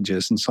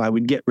privileges. And so I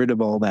would get rid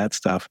of all that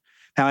stuff.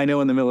 Now I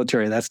know in the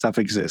military that stuff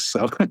exists.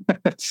 So,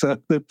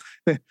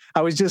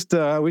 I was just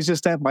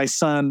at my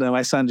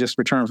son just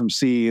returned from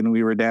sea, and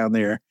we were down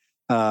there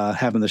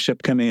having the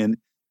ship come in.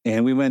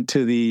 And we went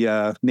to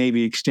the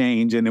Navy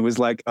Exchange, and it was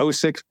like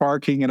 06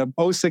 parking and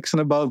 06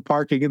 and above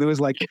parking, and there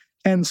was like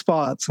 10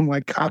 spots. I'm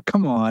like, oh,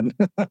 come on.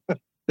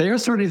 They are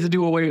starting to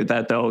do away with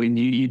that, though, and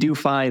you do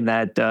find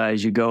that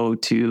as you go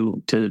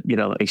to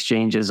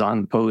exchanges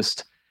on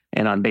post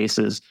and on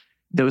bases,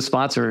 those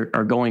spots are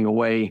going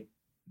away.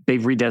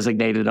 They've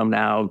redesignated them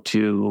now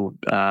to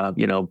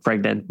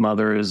pregnant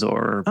mothers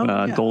or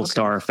Gold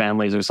Star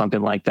families or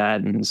something like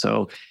that, and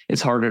so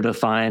it's harder to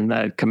find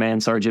that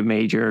command sergeant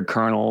major,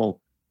 colonel,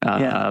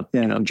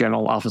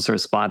 general officer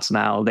spots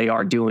now. They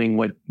are doing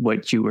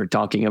what you were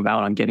talking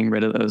about on getting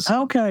rid of those.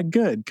 Okay,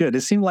 good.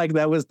 It seemed like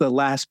that was the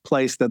last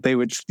place that they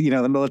would,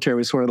 the military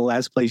was sort of the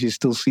last place you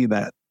still see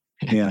that.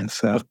 Yeah,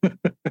 so.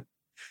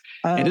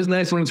 It is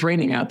nice when it's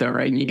raining out there,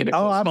 right? And you get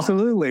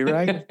absolutely,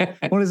 right?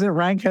 What is it?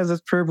 Rank has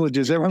its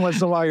privileges. Every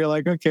once in a while, you're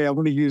like, okay, I'm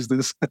going to use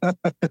this.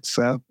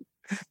 So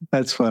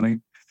that's funny.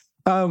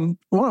 One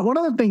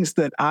of the things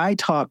that I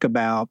talk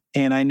about,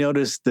 and I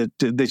noticed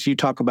that you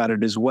talk about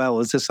it as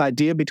well, is this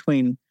idea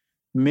between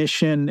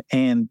mission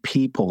and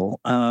people.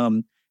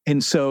 And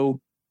so,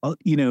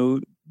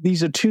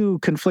 these are two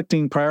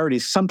conflicting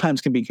priorities.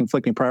 Sometimes can be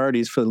conflicting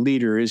priorities for the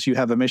leader. Is you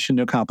have a mission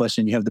to accomplish,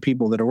 and you have the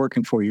people that are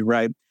working for you,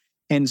 right?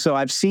 And so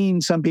I've seen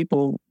some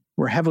people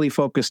were heavily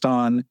focused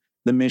on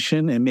the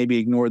mission and maybe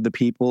ignored the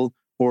people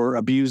or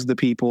abused the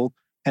people,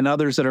 and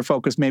others that are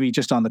focused maybe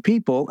just on the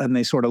people and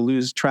they sort of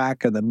lose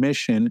track of the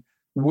mission.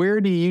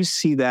 Where do you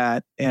see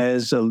that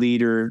as a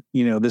leader,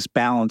 this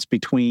balance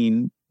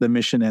between the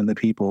mission and the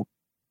people?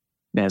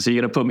 Yeah, so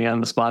you're going to put me on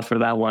the spot for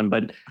that one,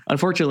 but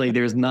unfortunately,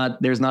 there's not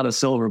a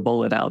silver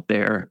bullet out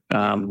there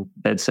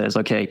that says,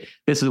 okay,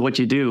 this is what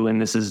you do,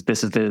 and this is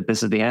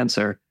the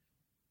answer.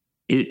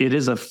 It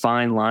is a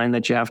fine line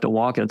that you have to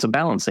walk. It's a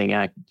balancing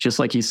act, just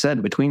like you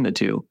said, between the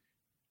two.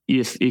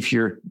 If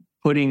you're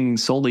putting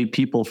solely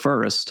people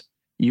first,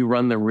 you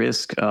run the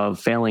risk of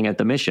failing at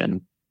the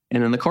mission.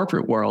 And in the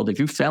corporate world, if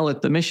you fail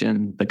at the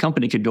mission, the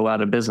company could go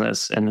out of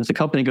business. And if the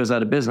company goes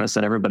out of business,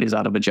 then everybody's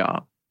out of a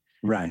job.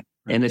 Right.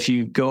 And if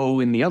you go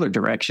in the other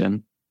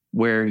direction,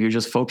 where you're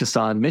just focused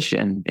on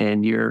mission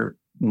and you're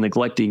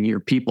neglecting your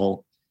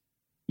people,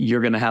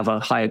 you're going to have a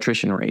high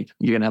attrition rate.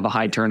 You're going to have a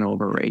high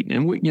turnover rate.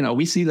 And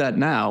we see that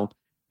now.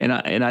 And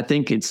I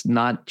think it's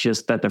not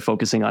just that they're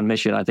focusing on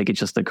mission. I think it's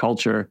just the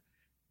culture.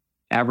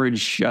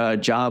 Average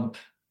job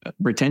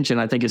retention,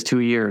 I think, is 2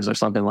 years or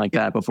something like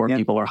that before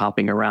people are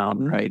hopping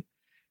around, right?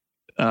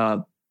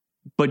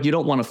 But you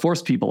don't want to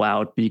force people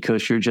out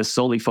because you're just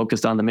solely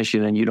focused on the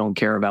mission and you don't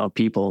care about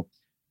people.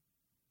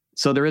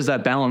 So there is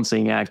that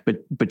balancing act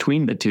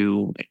between the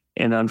two.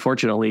 And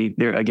unfortunately,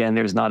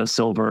 there's not a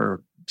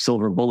silver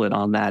bullet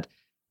on that.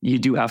 You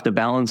do have to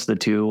balance the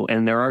two.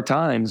 And there are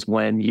times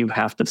when you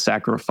have to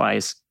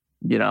sacrifice,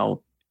 the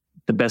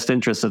best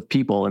interests of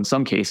people in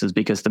some cases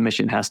because the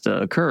mission has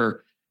to occur.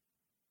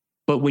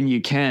 But when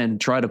you can,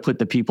 try to put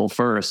the people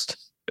first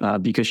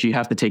because you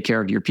have to take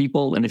care of your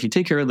people. And if you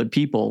take care of the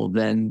people,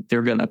 then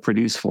they're going to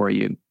produce for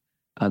you.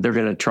 They're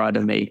going to try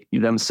to make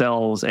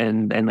themselves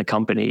and the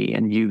company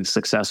and you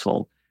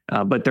successful.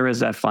 But there is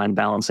that fine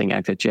balancing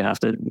act that you have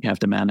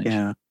to manage.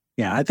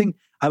 Yeah. I think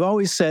I've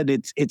always said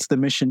it's the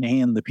mission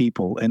and the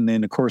people. And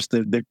then, of course,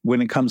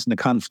 when it comes into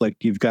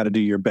conflict, you've got to do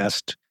your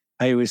best.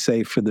 I always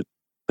say for the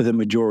the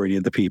majority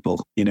of the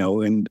people,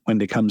 and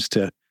when it comes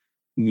to,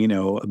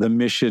 the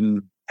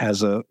mission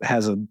has a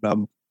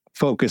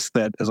focus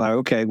that is like,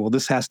 okay, well,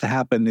 this has to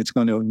happen. It's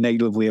going to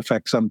negatively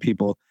affect some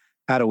people.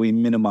 How do we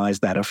minimize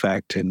that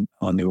effect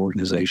on the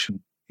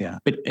organization? Yeah.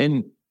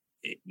 And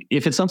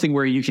if it's something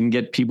where you can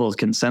get people's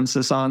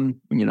consensus on,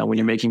 when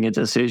you're making a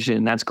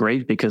decision, that's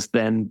great, because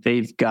then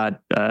they've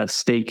got a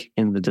stake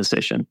in the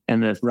decision.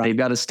 And if they've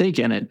got a stake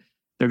in it,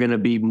 they're going to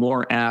be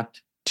more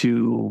apt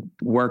to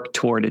work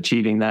toward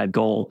achieving that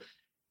goal.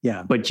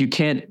 Yeah. But you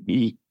can't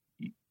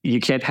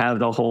have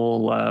the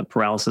whole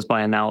paralysis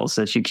by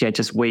analysis. You can't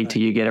just wait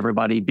till you get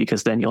everybody,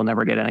 because then you'll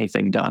never get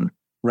anything done.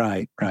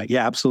 Right.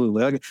 Yeah,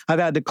 absolutely. I've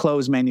had to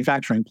close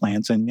manufacturing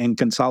plants and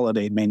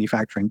consolidate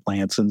manufacturing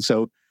plants. And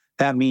so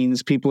that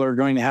means people are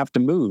going to have to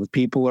move.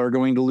 People are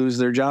going to lose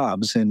their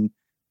jobs.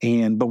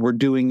 But we're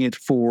doing it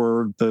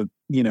for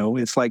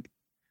it's like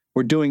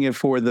we're doing it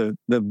for the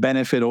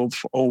benefit of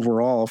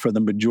overall for the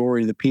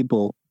majority of the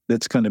people.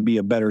 That's going to be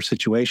a better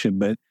situation.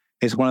 But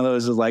it's one of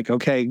those is like,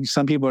 okay,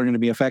 some people are going to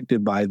be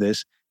affected by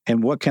this.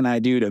 And what can I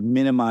do to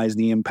minimize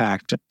the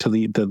impact to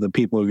the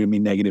people who are going to be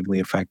negatively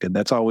affected?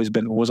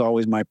 Was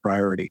always my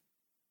priority.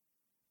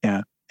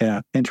 Yeah.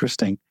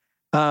 Interesting.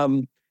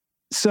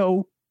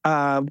 So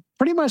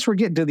pretty much we're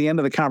getting to the end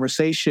of the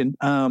conversation.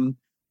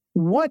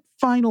 What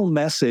final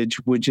message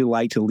would you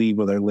like to leave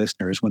with our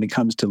listeners when it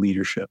comes to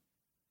leadership?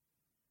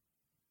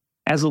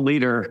 As a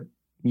leader,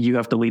 you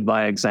have to lead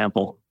by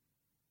example,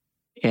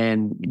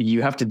 and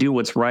you have to do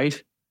what's right,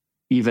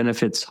 even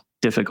if it's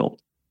difficult.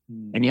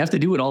 And you have to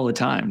do it all the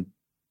time.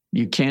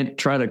 You can't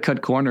try to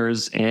cut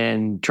corners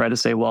and try to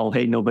say, well,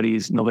 hey,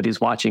 nobody's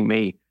watching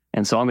me,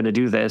 and so I'm going to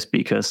do this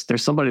because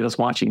there's somebody that's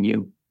watching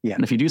you. Yeah.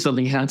 And if you do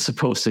something you're not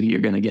supposed to,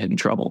 you're going to get in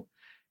trouble.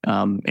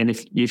 And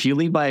if you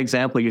lead by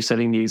example, you're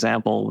setting the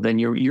example, then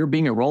you're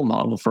being a role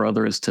model for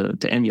others to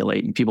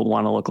emulate, and people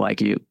want to look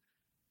like you.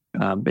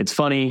 It's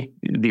funny,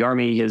 the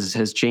Army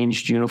has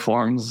changed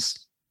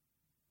uniforms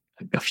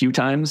a few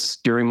times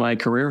during my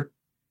career.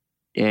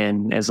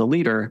 And as a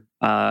leader,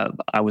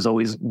 I was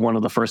always one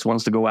of the first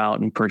ones to go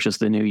out and purchase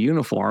the new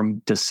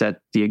uniform to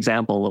set the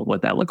example of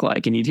what that looked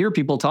like. And you'd hear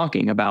people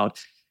talking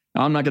about,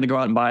 I'm not going to go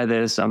out and buy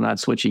this. I'm not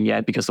switching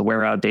yet because the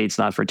wear out date's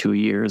not for 2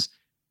 years.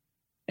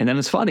 And then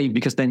it's funny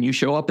because then you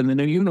show up in the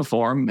new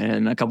uniform,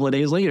 and a couple of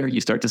days later,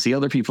 you start to see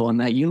other people in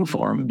that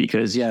uniform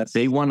because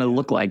they want to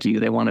look like you.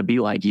 They want to be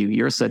like you.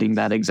 You're setting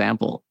that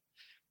example.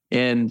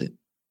 And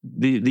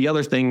the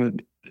other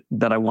thing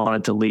that I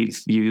wanted to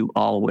leave you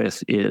all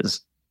with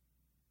is,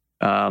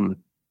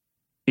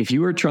 if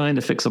you are trying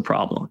to fix a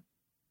problem,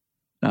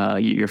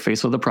 you're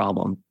faced with a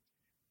problem,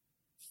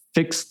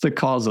 fix the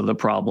cause of the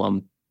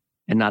problem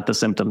and not the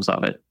symptoms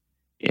of it.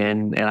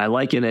 And I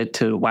liken it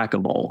to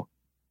whack-a-mole.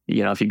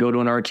 If you go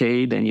to an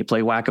arcade and you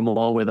play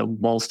whack-a-mole where the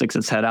mole sticks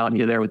its head out and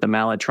you're there with the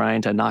mallet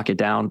trying to knock it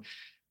down.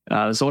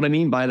 So what I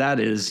mean by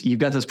that is you've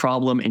got this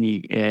problem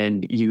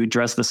and you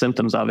address the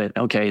symptoms of it.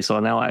 Okay, so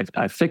now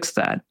I fixed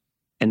that.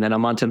 And then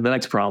I'm on to the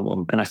next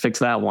problem and I fix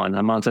that one.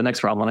 I'm on to the next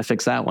problem and I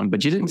fix that one.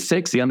 But you didn't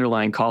fix the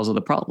underlying cause of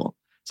the problem.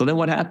 So then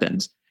what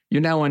happens? You're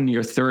now on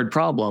your third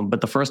problem,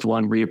 but the first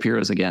one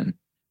reappears again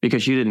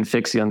because you didn't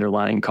fix the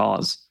underlying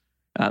cause.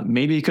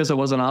 Maybe because it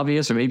wasn't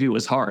obvious, or maybe it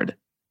was hard.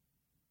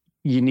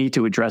 You need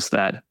to address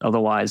that.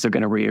 Otherwise, they're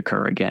going to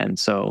reoccur again.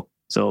 So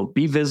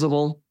be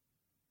visible,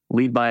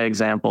 lead by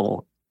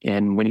example.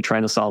 And when you're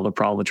trying to solve a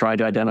problem, try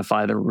to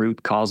identify the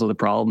root cause of the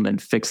problem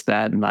and fix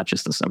that, and not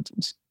just the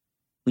symptoms.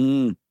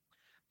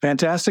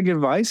 Fantastic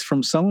advice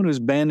from someone who's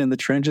been in the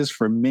trenches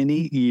for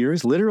many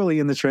years, literally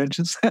in the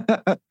trenches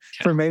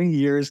for many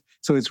years.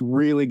 So it's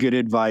really good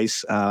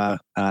advice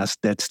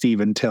that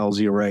Stephen tells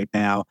you right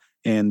now,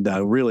 and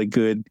really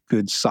good,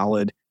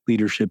 solid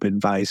leadership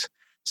advice.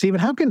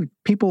 Stephen, how can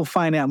people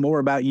find out more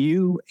about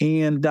you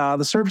and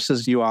the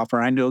services you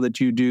offer? I know that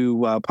you do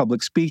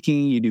public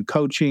speaking, you do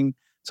coaching.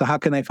 So how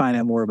can they find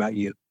out more about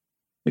you?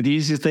 The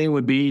easiest thing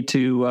would be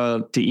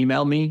to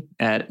email me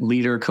at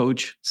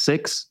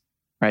leadercoach6.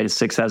 Right,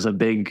 6 has a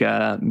big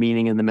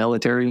meaning in the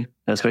military,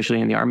 especially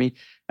in the Army.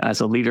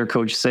 So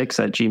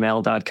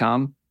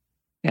leadercoach6@gmail.com.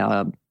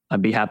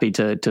 I'd be happy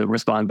to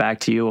respond back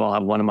to you. I'll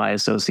have one of my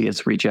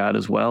associates reach out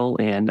as well,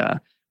 and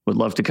would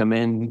love to come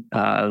in,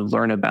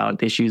 learn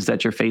about issues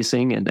that you're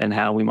facing and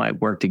how we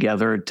might work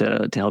together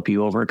to help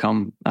you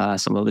overcome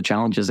some of the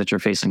challenges that you're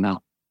facing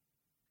now.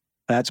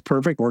 That's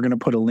perfect. We're going to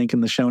put a link in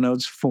the show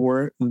notes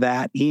for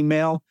that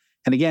email.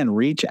 And again,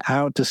 reach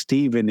out to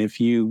Stephen if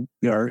you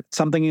are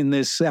something in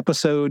this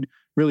episode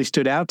really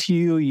stood out to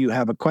you. You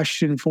have a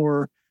question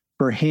for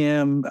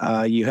him.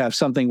 You have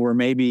something where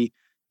maybe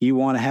you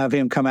want to have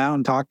him come out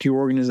and talk to your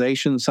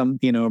organization.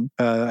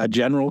 A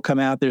general come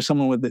out there,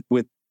 someone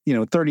with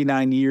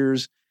 39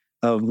 years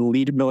of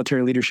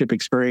military leadership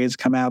experience,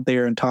 come out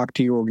there and talk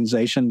to your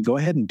organization. Go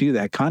ahead and do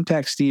that.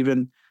 Contact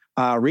Stephen.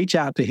 Reach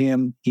out to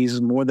him. He's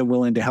more than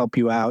willing to help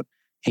you out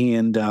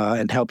and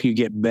help you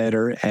get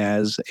better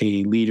as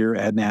a leader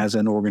and as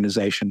an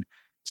organization.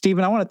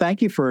 Stephen, I want to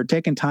thank you for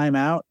taking time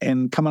out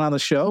and coming on the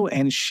show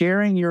and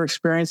sharing your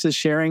experiences,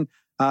 sharing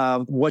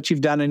what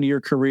you've done in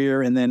your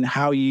career, and then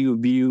how you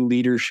view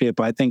leadership.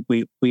 I think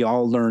we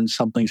all learned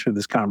something through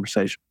this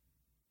conversation.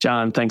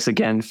 John, thanks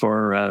again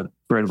for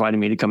inviting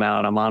me to come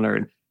out. I'm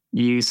honored.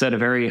 You set a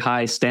very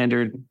high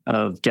standard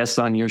of guests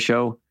on your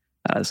show.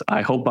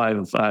 I hope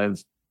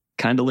I've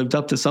kind of lived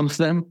up to some of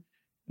them.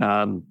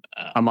 I'm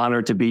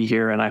honored to be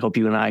here, and I hope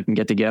you and I can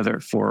get together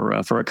for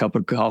a cup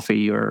of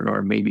coffee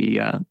or maybe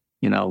a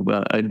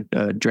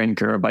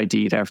drink or a bite to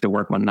eat after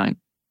work one night.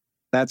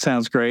 That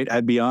sounds great.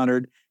 I'd be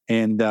honored.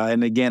 And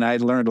again, I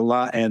learned a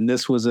lot, and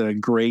this was a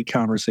great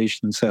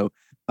conversation. So,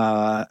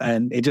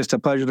 and it's just a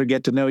pleasure to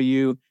get to know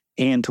you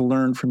and to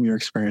learn from your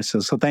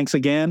experiences. So thanks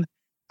again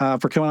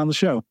for coming on the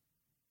show.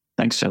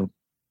 Thanks, Joe.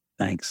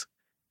 Thanks.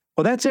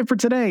 Well, that's it for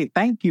today.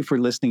 Thank you for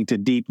listening to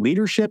Deep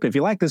Leadership. If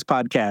you like this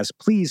podcast,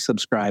 please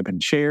subscribe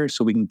and share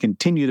so we can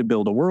continue to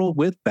build a world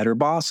with better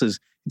bosses.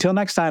 Until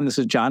next time, this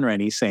is John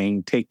Rennie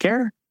saying take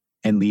care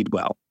and lead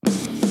well.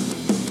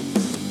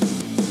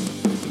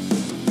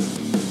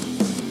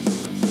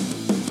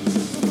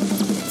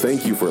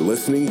 Thank you for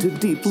listening to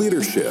Deep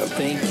Leadership.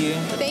 Thank you.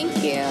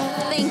 Thank you.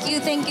 Thank you,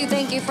 thank you,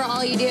 thank you for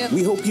all you do.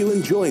 We hope you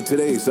enjoyed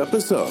today's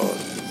episode.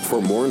 For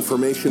more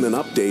information and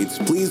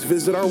updates, please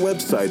visit our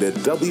website at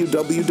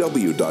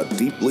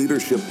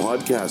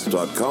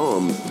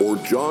www.deepleadershippodcast.com or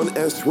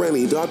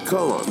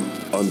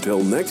johnsrennie.com.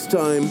 Until next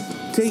time,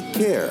 take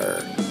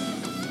care.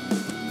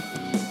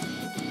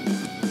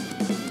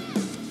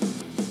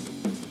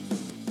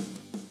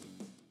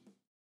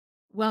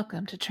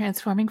 Welcome to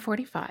Transforming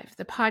 45,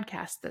 the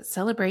podcast that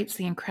celebrates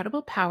the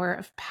incredible power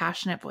of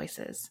passionate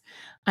voices.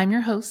 I'm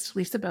your host,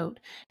 Lisa Boat.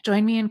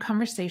 Join me in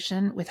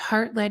conversation with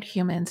heart-led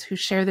humans who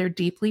share their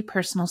deeply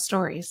personal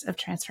stories of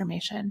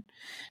transformation.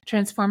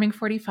 Transforming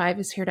 45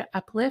 is here to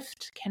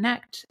uplift,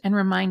 connect, and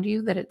remind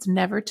you that it's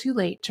never too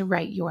late to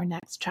write your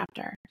next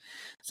chapter.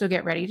 So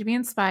get ready to be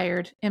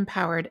inspired,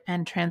 empowered,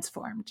 and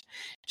transformed.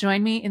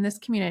 Join me in this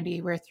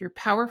community where through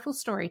powerful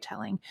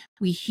storytelling,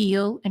 we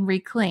heal and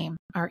reclaim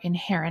our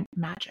inherent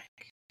magic.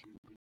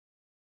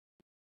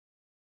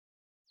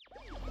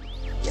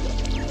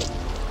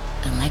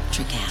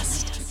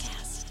 Electricast.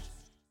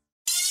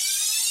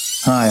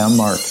 Hi, I'm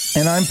Mark.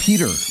 And I'm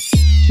Peter.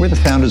 We're the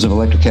founders of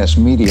Electricast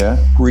Media,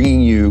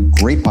 bringing you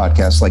great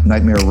podcasts like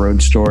Nightmare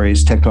Road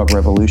Stories, Tech Talk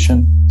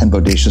Revolution, and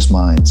Bodacious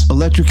Minds.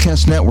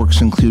 Electricast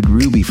networks include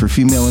Ruby for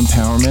female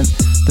empowerment,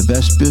 the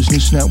Best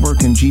Business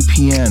Network, and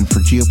GPN for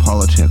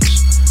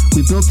geopolitics.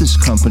 We built this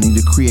company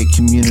to create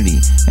community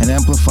and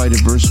amplify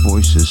diverse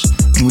voices,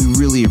 and we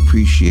really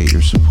appreciate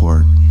your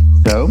support.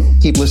 So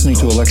keep listening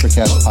to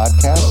Electricast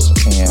podcasts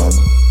and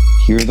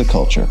hear the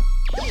culture.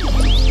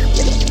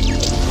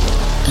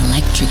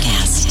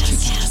 Electricast.